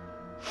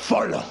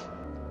 Follow.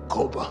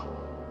 Koba.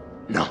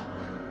 No.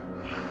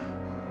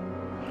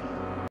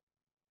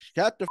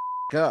 Shut the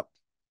up.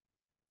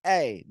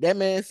 Hey, that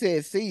man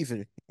said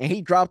Caesar, and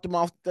he dropped him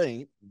off the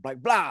thing.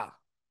 Like, blah.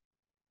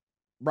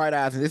 Bright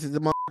eyes, and this is the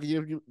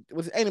motherfucker.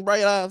 Was it ain't it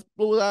bright eyes?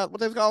 Blue eyes?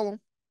 What they call them?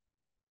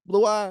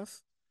 Blue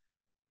eyes?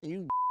 And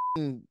you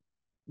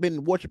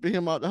been worshiping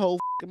him out the whole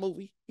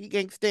movie. He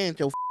can't stand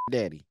your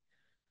daddy.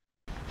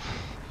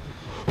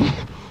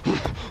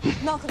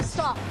 Malcolm,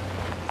 stop.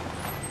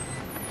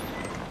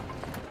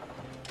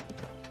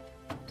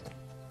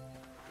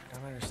 I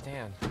don't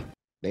understand.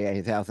 They at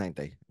his house, ain't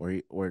they?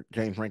 Or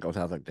James Franco's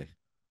house, ain't they?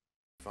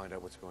 Find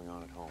out what's going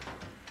on at home.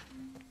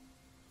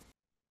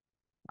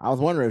 I was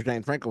wondering if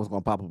James Franco was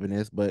gonna pop up in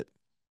this, but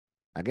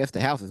I guess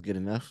the house is good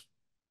enough.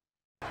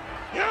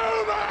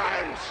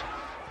 Humans!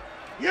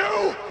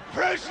 You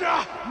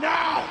prisoner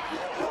now!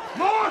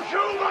 More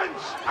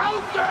humans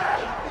out there!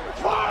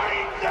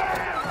 Find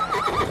them!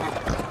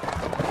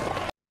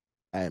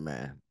 Hey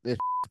man, this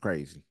is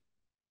crazy.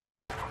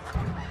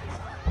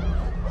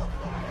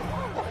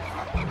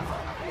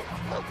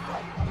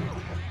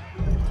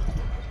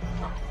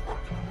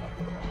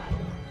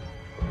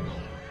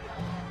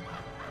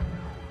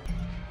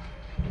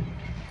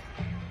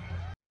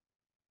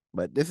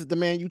 But this is the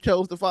man you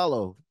chose to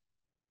follow.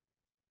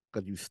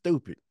 Because you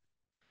stupid.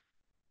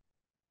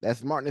 That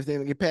smartness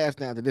didn't get passed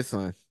down to this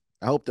son.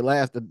 I hope the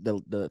last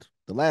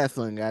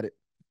son got it.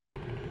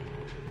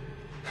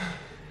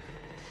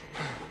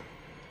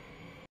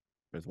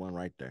 There's one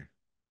right there.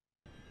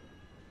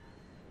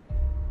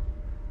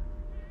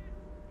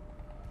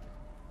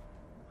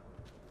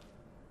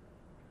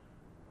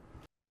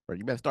 Bro,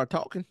 you better start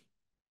talking.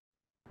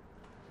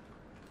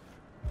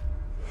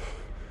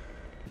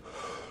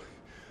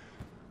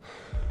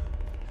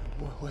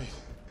 Wait.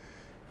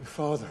 Your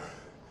father.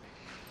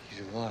 He's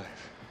alive.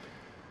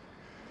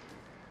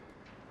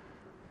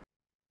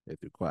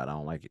 It's too quiet. I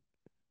don't like it.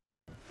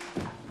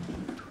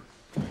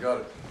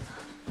 Got it.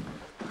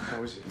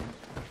 How is he?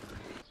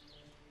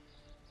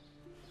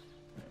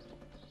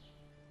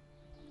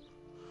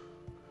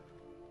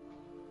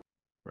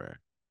 Bruh.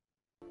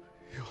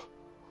 Your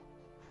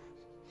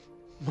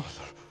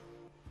mother,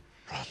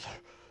 brother,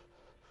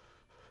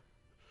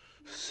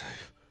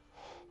 safe.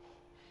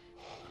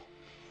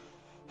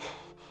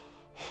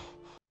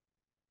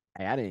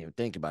 Hey, I didn't even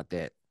think about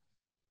that.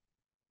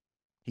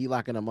 He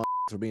locking them up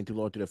for being too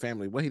loyal to the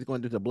family. What he's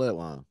going to do to the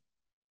bloodline?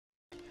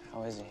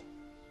 How is he?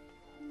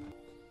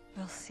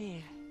 We'll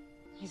see.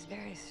 He's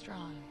very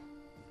strong.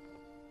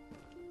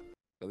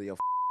 Really a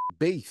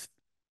beast.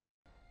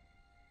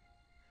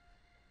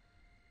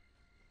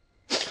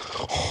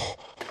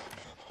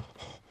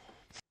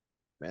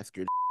 That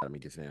scared the out of me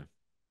just now.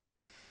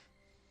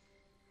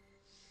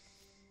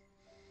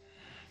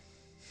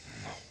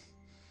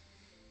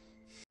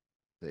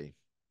 See.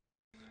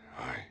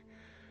 I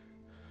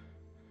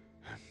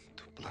am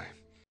to blame.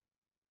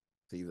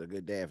 See, he's a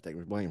good dad for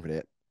taking blame for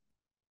that.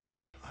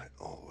 I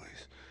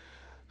always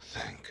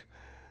think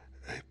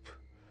ape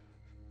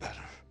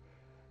better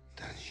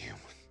than human.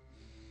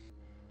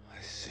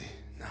 I see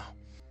now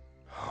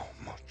how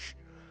much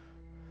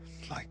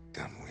like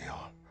them we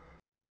are.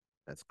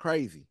 That's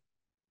crazy.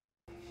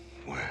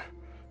 Where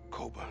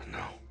Koba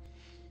now?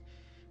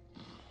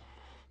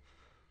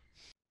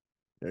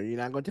 You're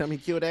not going to tell me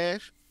he killed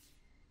Ash?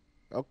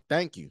 Oh,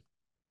 thank you.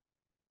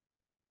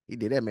 He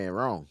did that man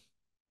wrong.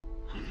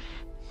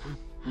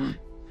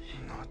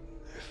 Not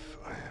if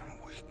I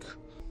am weak.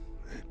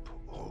 Ape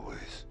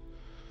always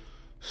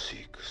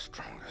seek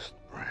strongest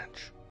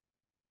branch.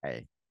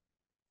 Hey,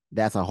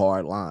 that's a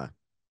hard line.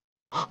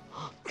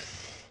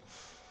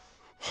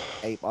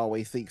 Ape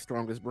always seeks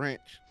strongest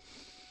branch.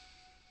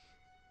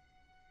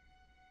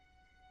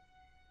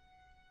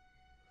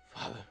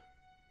 Father.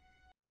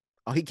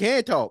 Oh, he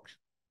can talk.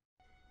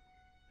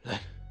 Let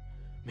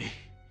me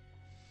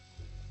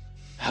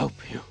help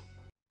you.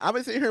 I've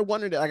been sitting here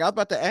wondering that. Like, I was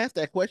about to ask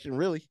that question,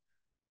 really.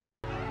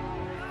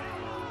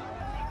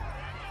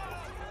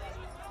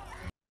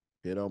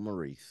 Hit on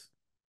Maurice.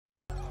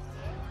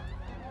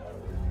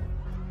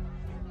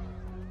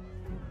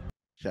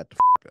 Shut the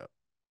f up.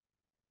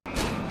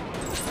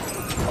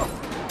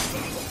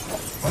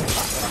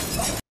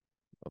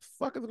 What the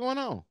fuck is going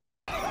on?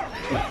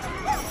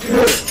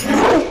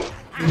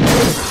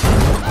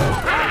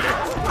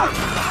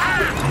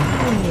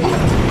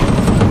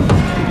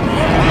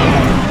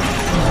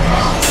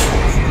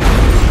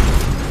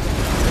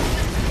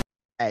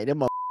 Hey, them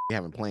motherfuckers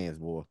having plans,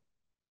 boy.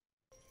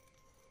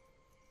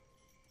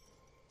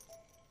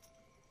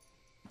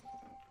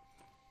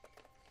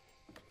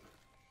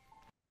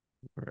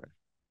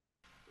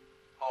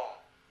 Home.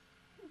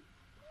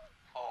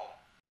 Home.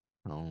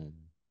 Home.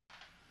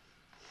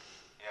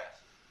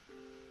 Yes.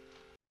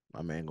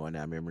 My man going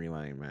down memory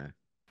lane, man.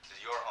 This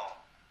is your home.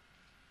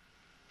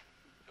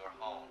 Your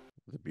home.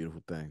 It's a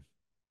beautiful thing.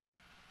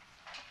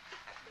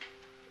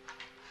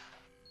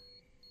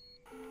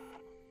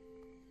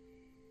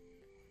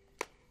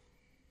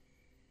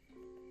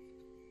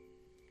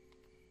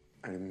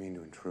 I didn't mean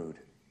to intrude.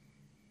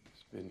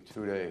 It's been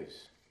 2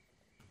 days.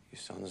 Your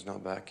son's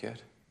not back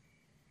yet?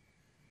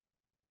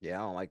 Yeah, I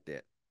don't like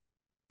that.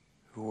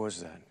 Who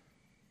was that?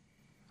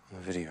 On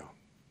the video.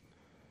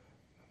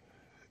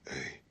 A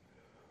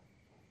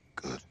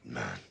good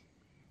man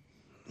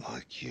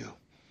like you.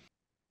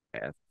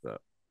 That's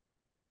up.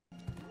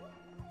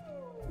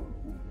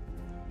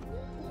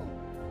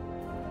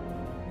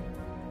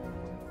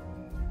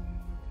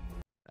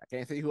 I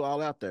can't see who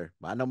all out there,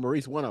 but I know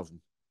Maurice one of them.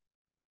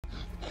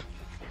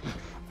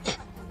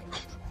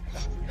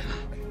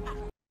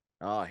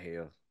 Oh,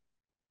 hell.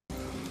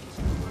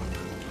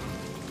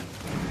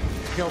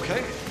 You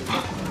okay?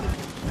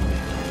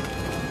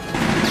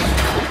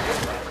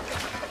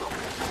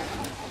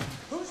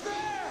 Who's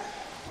there?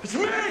 It's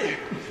me!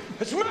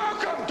 It's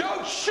Malcolm!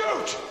 Don't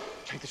shoot!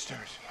 Take the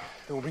stairs.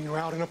 Then we'll bring you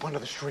out and up onto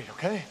the street,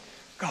 okay?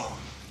 Go.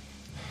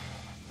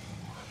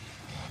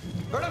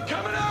 But I'm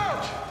coming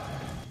out!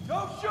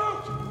 Don't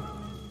shoot!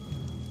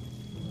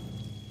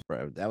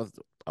 Bro, that was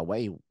a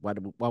way. Why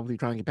was he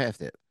trying to get past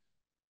that?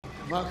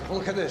 Malcolm,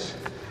 look at this.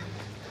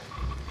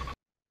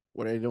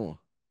 What are they doing?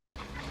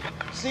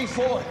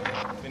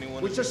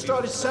 C4. We just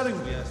started setting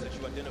them.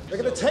 They're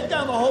gonna take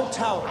down the whole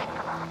tower.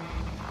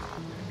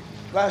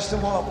 Blast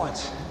them all at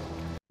once.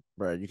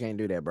 Bro, you can't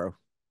do that, bro.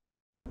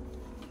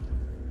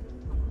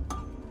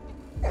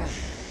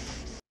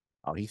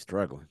 Oh, he's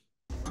struggling.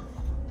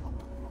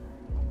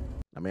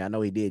 I mean, I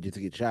know he did just to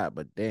get shot,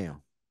 but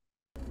damn.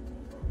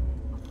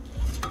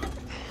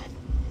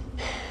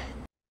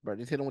 Bro,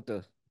 just hit him with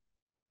the...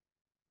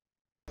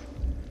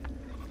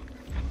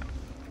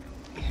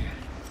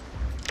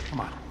 Come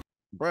on.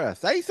 Bruh,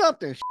 say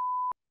something.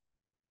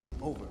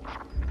 Over.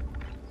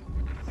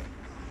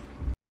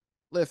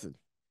 Listen,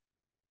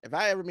 if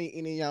I ever meet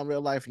any of y'all in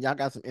real life and y'all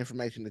got some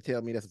information to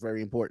tell me that's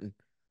very important,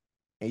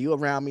 and you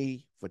around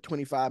me for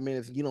 25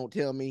 minutes and you don't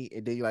tell me,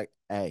 and then you're like,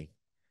 hey,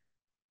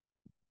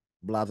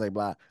 blah, blah,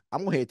 blah,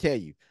 I'm going to tell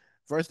you.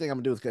 First thing I'm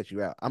going to do is cut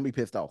you out. I'm going to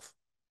be pissed off.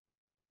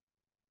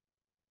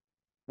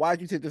 Why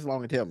did you take this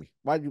long to tell me?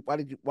 Why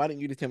didn't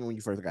you just tell me when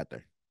you first got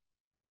there?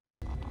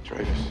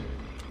 Travis.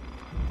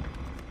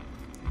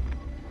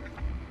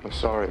 I'm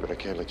sorry, but I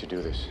can't let you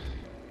do this.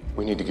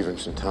 We need to give him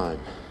some time.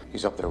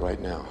 He's up there right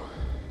now.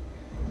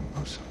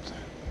 Know something?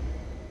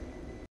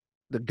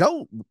 The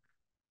goat.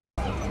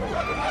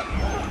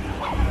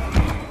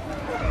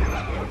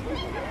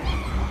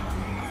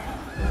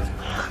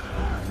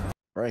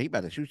 Bro, he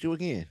about to shoot you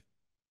again.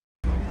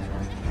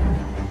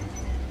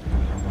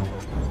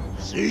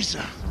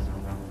 Caesar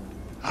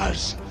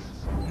has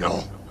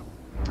no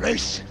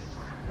place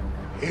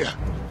here.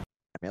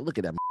 Man, look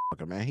at that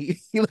motherfucker, man. He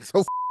looks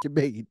so fucking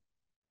big.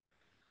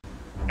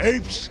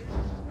 Apes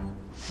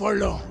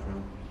follow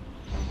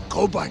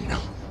Koba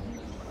now.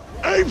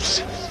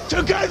 Apes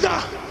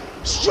together,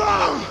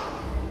 strong.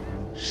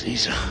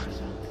 Caesar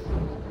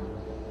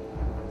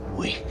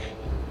weak.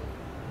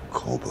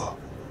 Koba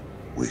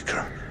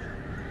weaker.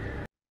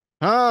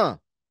 Huh?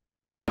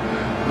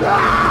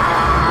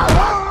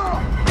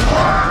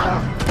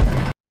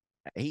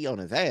 He on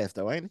his ass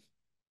though, ain't he?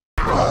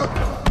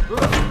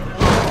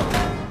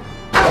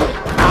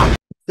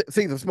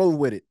 Caesar smooth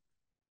with it.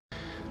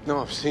 No,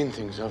 I've seen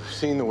things. I've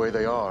seen the way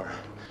they are.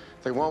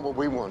 They want what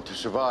we want to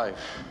survive.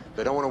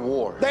 They don't want a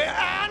war. They're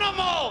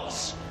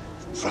animals!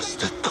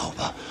 Trusted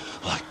Koba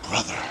like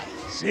brother.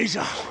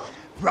 Caesar,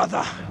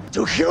 brother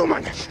to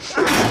human.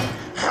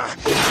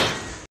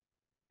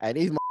 Hey,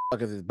 these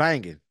motherfuckers is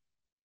banging.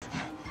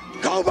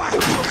 Koba,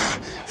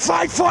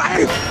 fight for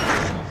Ape.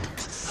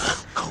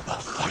 Koba,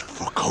 fight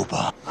for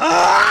Koba.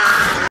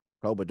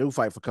 Koba do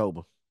fight for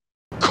Koba.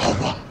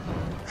 Koba,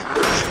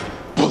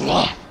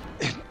 blood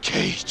in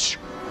cage.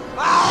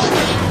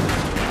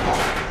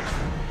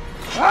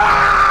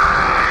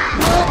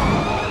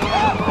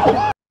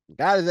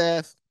 Got his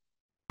ass.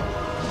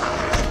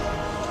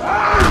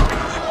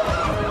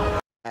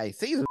 Hey,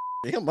 Caesar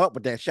him up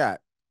with that shot.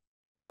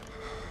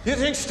 You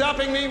think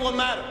stopping me will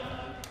matter?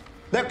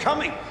 They're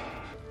coming.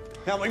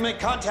 Now we make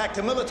contact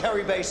to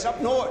military base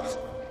up north.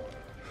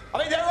 I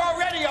mean, they're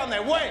already on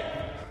their way.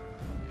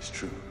 It's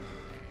true.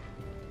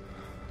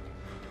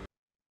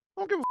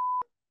 I don't give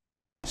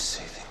a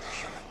Saving the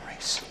human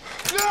race.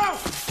 no!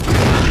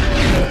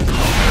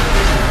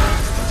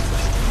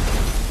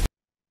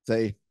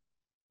 Say,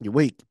 you're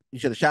weak. You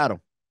should have shot him.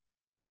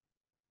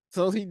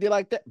 So he did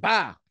like that.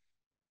 Bah.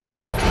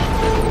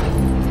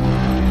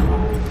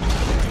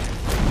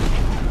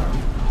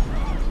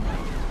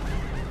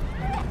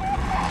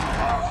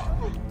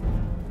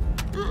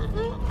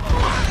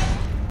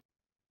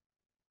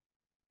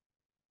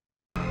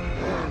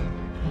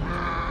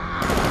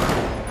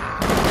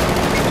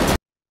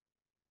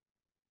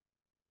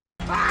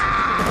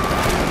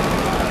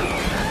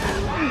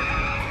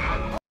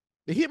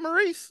 Did he hit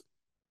Maurice?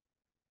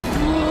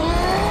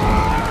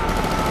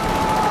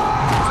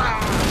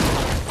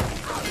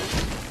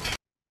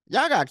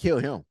 Y'all gotta kill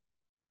him.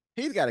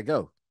 He's gotta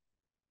go.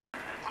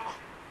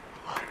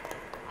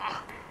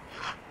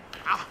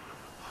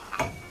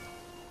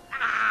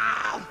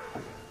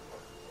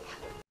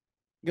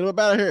 Get him up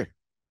out of here.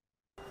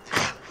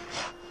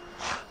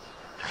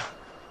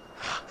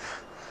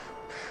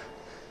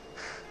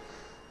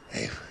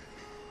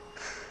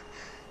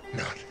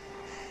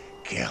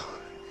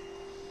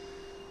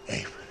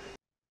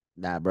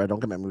 Nah, bro, don't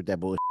come at me with that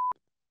bullshit.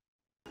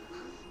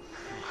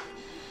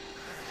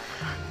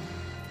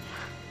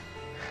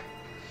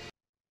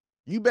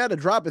 You better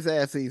drop his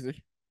ass, Caesar.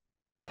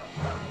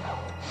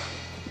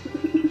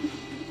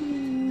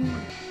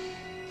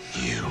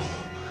 You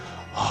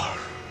are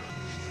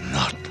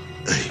not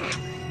Ape.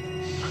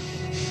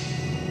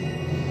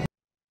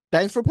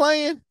 Thanks for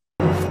playing.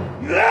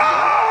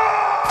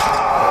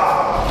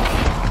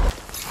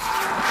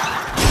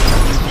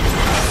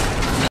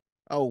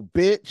 Oh,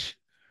 bitch.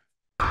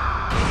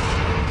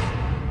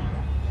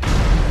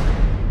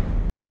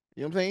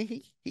 You know what I'm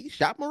saying? He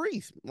shot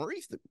Maurice.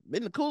 Maurice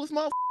been the coolest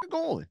motherfucker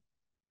going.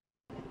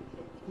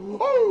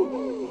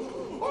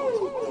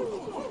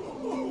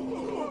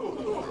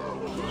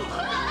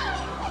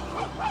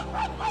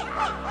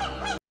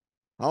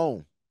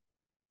 Home.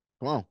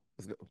 Come on.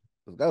 Let's go.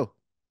 Let's go.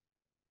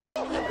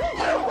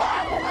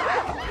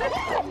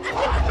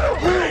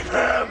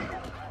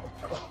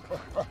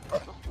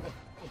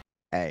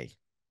 Hey.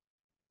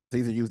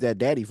 Caesar used that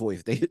daddy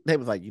voice. They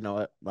was like, you know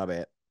what? My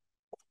bad.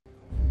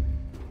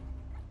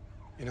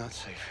 You're not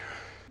safe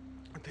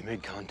here. They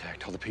made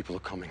contact. All the people are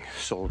coming.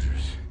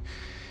 Soldiers.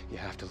 You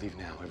have to leave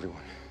now,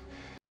 everyone.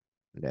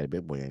 Daddy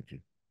big boy, ain't you?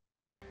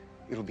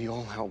 It'll be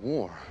all-out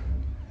war.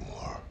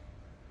 War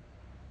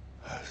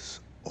has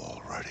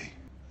already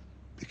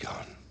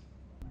begun.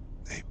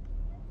 Ape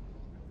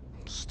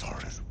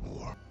started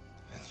war,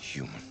 and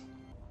human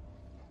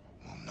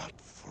will not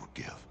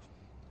forgive.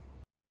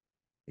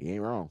 He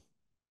ain't wrong.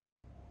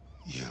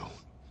 You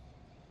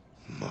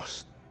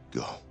must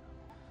go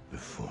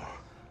before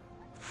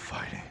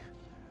fighting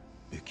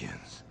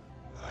begins.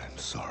 I am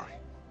sorry,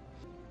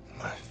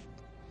 my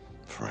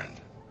friend.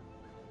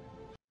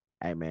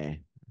 Hey, man.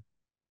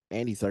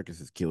 Andy Serkis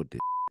has killed this.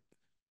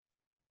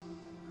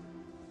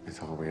 I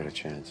thought we had a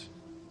chance.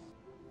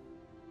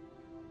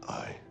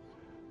 I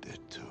did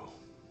too.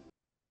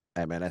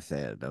 Hey, man, that's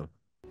sad, though.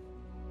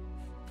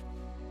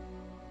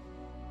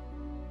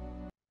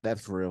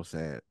 That's for real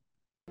sad.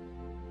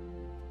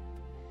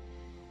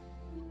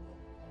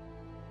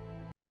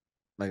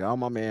 Like, all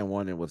my man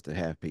wanted was to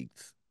have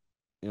peace.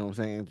 You know what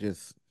I'm saying?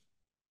 Just,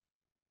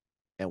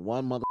 and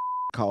one mother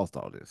caused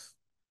all this.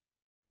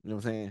 You know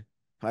what I'm saying?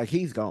 Like,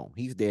 he's gone.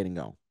 He's dead and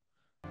gone.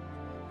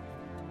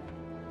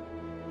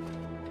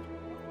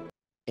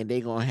 And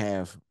they gonna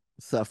have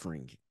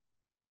suffering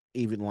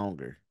even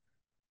longer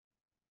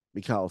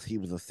because he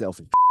was a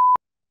selfish.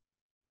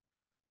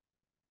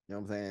 You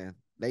know what I'm saying?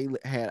 They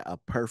had a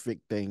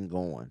perfect thing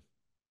going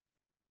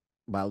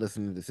by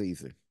listening to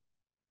Caesar.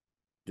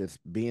 Just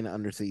being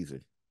under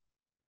Caesar.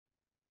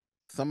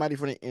 Somebody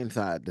from the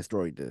inside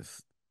destroyed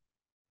this.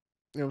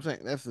 You know what I'm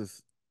saying? That's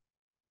just.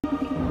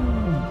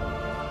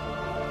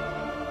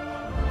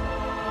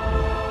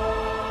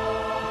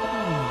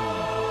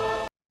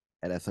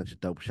 And that's such a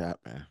dope shot,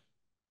 man.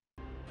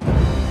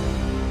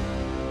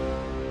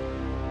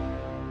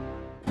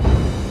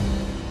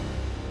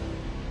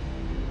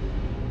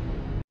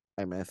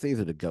 Hey, man,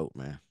 Caesar the GOAT,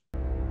 man.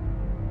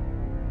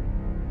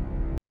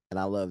 And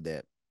I love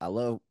that. I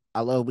love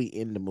we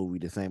end the movie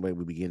the same way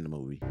we begin the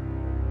movie.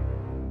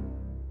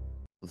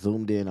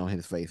 Zoomed in on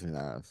his face and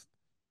eyes.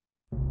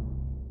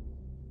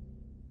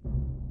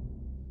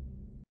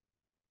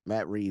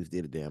 Matt Reeves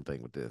did a damn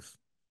thing with this.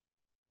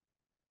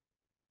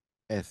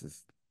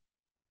 It's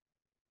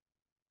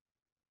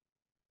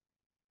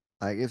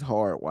like, it's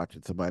hard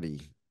watching somebody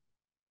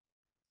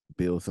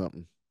build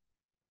something,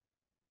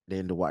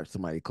 then to watch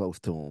somebody close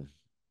to him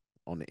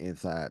on the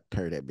inside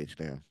tear that bitch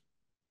down.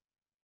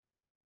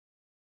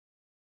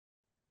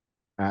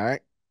 All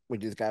right, we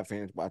just got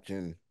finished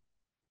watching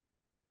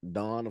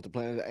Dawn of the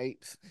Planet of the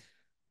Apes,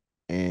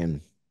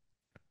 and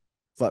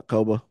fuck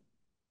Koba.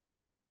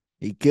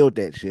 He killed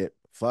that shit.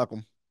 Fuck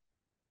him.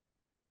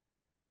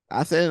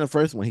 I said in the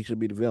first one he should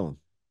be the villain,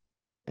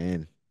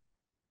 and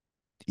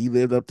he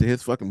lived up to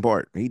his fucking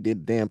part. He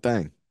did the damn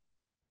thing.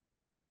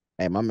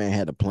 Hey, my man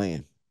had a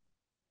plan.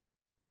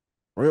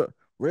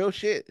 Real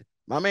shit.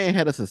 My man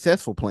had a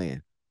successful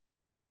plan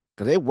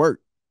because it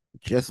worked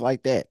just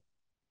like that.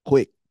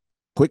 Quick,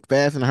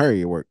 fast, and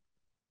hurry. It worked.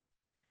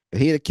 If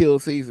he'd have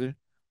killed Caesar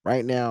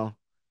right now,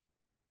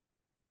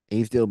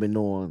 he'd still been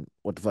knowing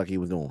what the fuck he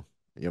was doing.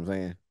 You know what I'm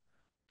saying?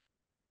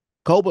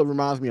 Koba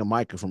reminds me of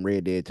Micah from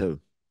Red Dead 2.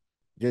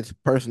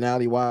 Just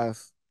personality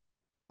wise.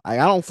 Like,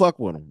 I don't fuck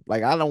with him.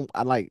 Like, I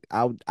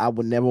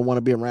would never want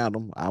to be around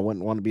them. I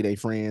wouldn't want to be their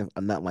friends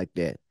or nothing like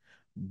that.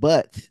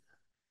 But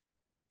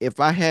if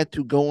I had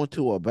to go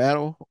into a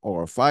battle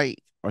or a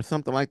fight or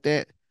something like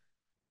that,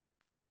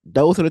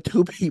 those are the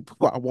two people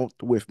I want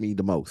with me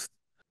the most.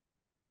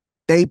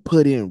 They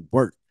put in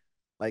work.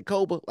 Like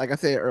Koba, like I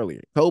said earlier,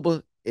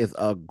 Koba is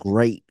a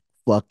great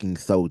fucking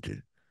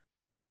soldier.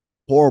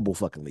 Horrible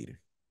fucking leader.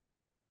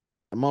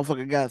 The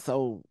motherfucker got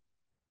so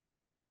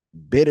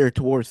bitter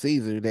towards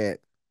Caesar that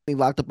he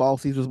locked up all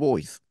Caesar's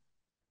boys.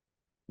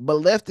 But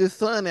left his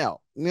son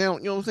out. You know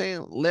what I'm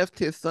saying? Left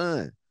his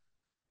son.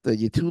 So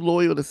you're too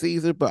loyal to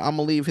Caesar, but I'm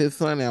gonna leave his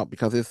son out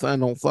because his son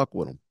don't fuck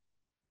with him.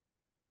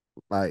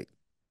 Like,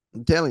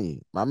 I'm telling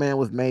you, my man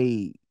was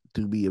made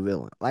to be a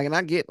villain. Like, and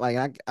I get,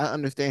 like, I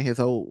understand his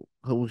whole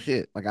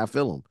shit. Like, I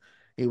feel him.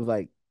 He was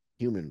like,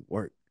 human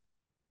work,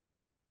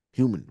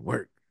 human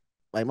work.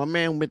 Like, my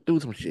man went through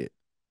some shit.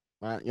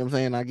 Right? You know what I'm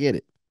saying? I get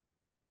it.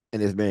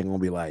 And this man gonna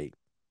be like,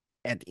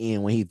 at the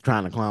end when he's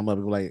trying to climb up,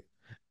 he be like,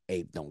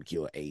 ape don't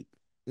kill ape.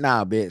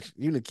 Nah, bitch,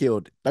 you done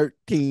killed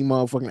 13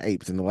 motherfucking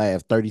apes in the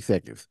last 30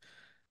 seconds.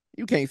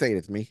 You can't say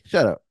this to me.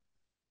 Shut up.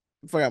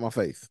 Fuck out my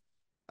face.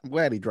 I'm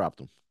glad he dropped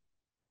him.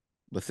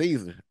 But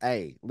Caesar,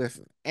 hey,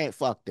 listen, and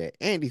fuck that.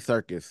 Andy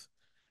Serkis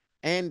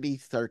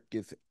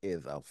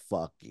is a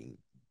fucking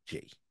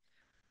G.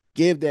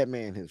 Give that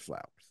man his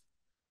flowers.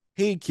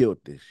 He killed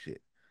this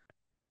shit.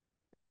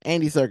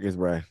 Andy Serkis,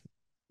 bruh.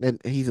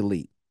 He's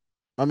elite.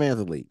 My man's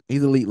elite.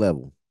 He's elite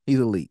level. He's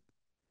elite.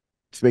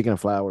 Speaking of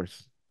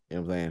flowers, you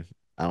know what I'm saying?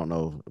 I don't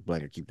know if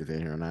Black will keep this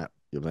in here or not.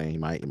 You know what I'm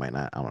saying? He might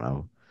not. I don't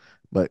know.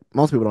 But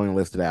most people don't even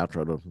listen to the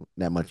outro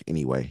that much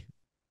anyway.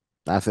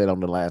 I said on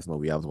the last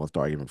movie I was going to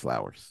start giving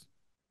flowers.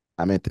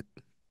 I meant it.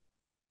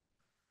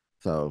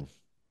 So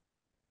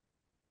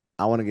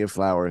I want to give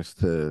flowers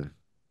to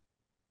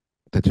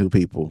the two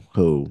people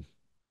who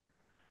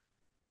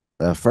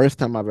the first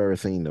time I've ever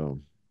seen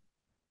them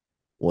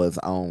was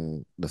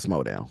on the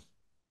Smowdown.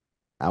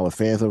 I was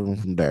fans of them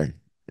from there.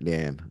 And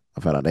then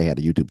I found out they had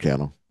a YouTube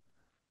channel.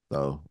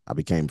 So I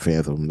became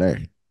fans of them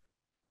there.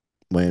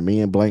 When me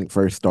and Blank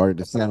first started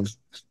the channel,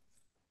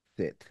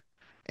 sit.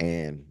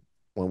 And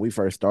when we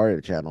first started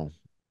the channel,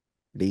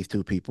 these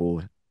two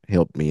people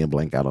helped me and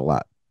Blank out a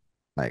lot.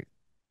 Like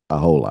a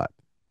whole lot.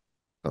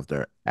 Because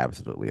they're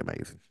absolutely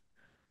amazing.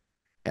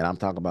 And I'm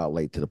talking about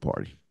late to the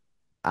party.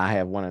 I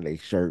have one of their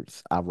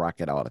shirts. I rock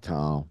it all the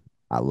time.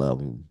 I love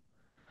them.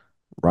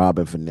 Rob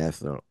and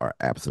Vanessa are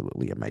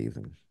absolutely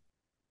amazing.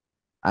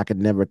 I could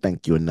never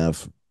thank you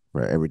enough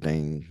for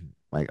everything,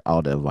 like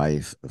all the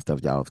advice and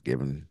stuff y'all was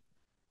giving,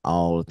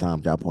 all the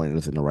times y'all pointed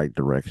us in the right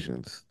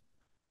directions.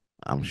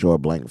 I'm sure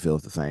Blank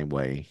feels the same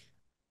way.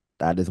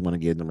 I just want to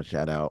give them a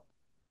shout out.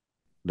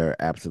 They're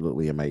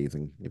absolutely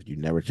amazing. If you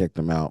never checked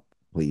them out,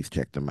 please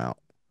check them out.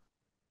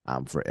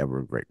 I'm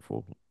forever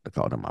grateful to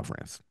call them my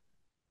friends.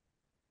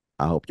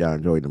 I hope y'all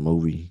enjoyed the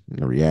movie and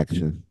the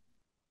reaction.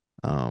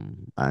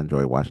 I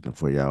enjoyed watching it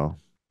for y'all.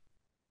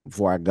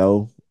 Before I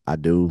go, I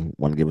do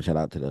want to give a shout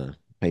out to the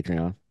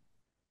Patreon.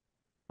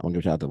 I want to give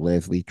a shout out to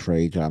Leslie,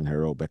 Trey, John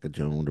Harold, Becca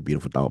June, The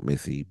Beautiful Thought,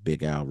 Missy,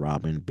 Big Al,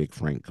 Robin, Big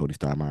Frank, Cody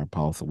Steinmeier,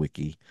 Paul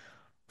Sawicki,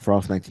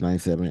 Frost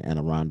 1997,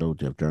 Anna Rondo,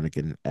 Jeff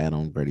Jernigan,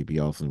 Adam, Grady B.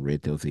 Olson,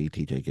 Red Tail C,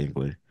 TJ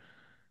Gingler,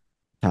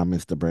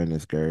 Thomas the Brandon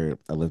Scared,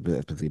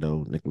 Elizabeth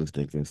Esposito, Nicholas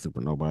Jenkins,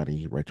 Super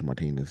Nobody, Rachel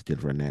Martinez,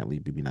 Jennifer Natalie,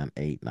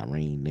 BB98,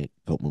 Nareen, Nick,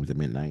 Cope Movies at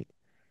Midnight,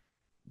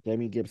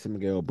 Jamie Gibson,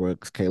 Miguel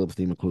Brooks, Caleb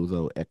Steve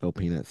McCluso, Echo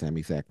Peanut,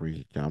 Sammy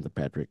Zachary, Jonathan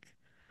Patrick,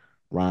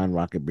 Ryan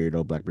Rocket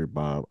Beardo, Blackbeard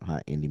Bob,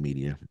 Hot Indie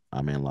Media,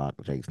 I'm in Lock,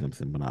 Jake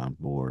Simpson, Benon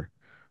Boar,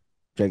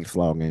 Jake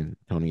Slogan,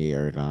 Tony A.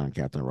 Aragon,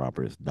 Captain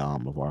Roberts,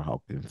 Dom LeVar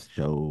Hawkins,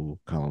 Joe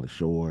Colin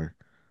Shore,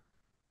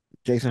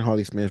 Jason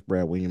Harley Smith,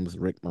 Brad Williams,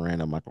 Rick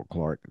Miranda, Michael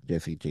Clark,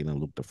 Jesse Gina,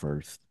 Luke the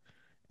First,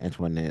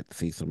 Antoinette,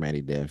 Cecil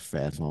Matty Death,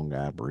 Fast Long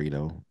Guy,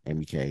 Burrito,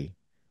 Amy K,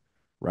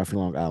 Ruffy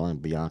Long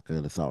Island, Bianca,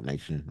 The Salt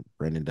Nation,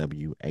 Brandon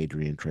W,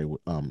 Adrian,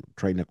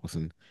 Trey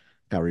Nicholson,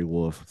 Kyrie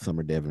Wolf,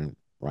 Summer Devon,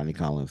 Ronnie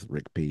Collins,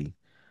 Rick P,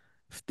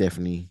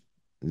 Stephanie,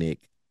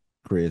 Nick,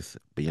 Chris,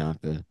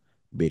 Bianca,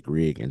 Big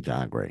Rig, and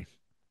John Gray.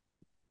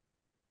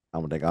 I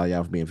want to thank all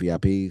y'all for being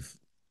VIPs.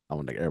 I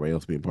want to thank everybody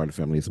else for being part of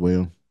the family as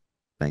well.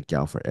 Thank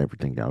y'all for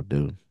everything y'all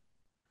do.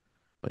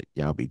 But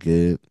y'all be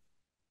good.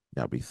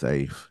 Y'all be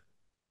safe.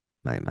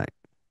 Night night.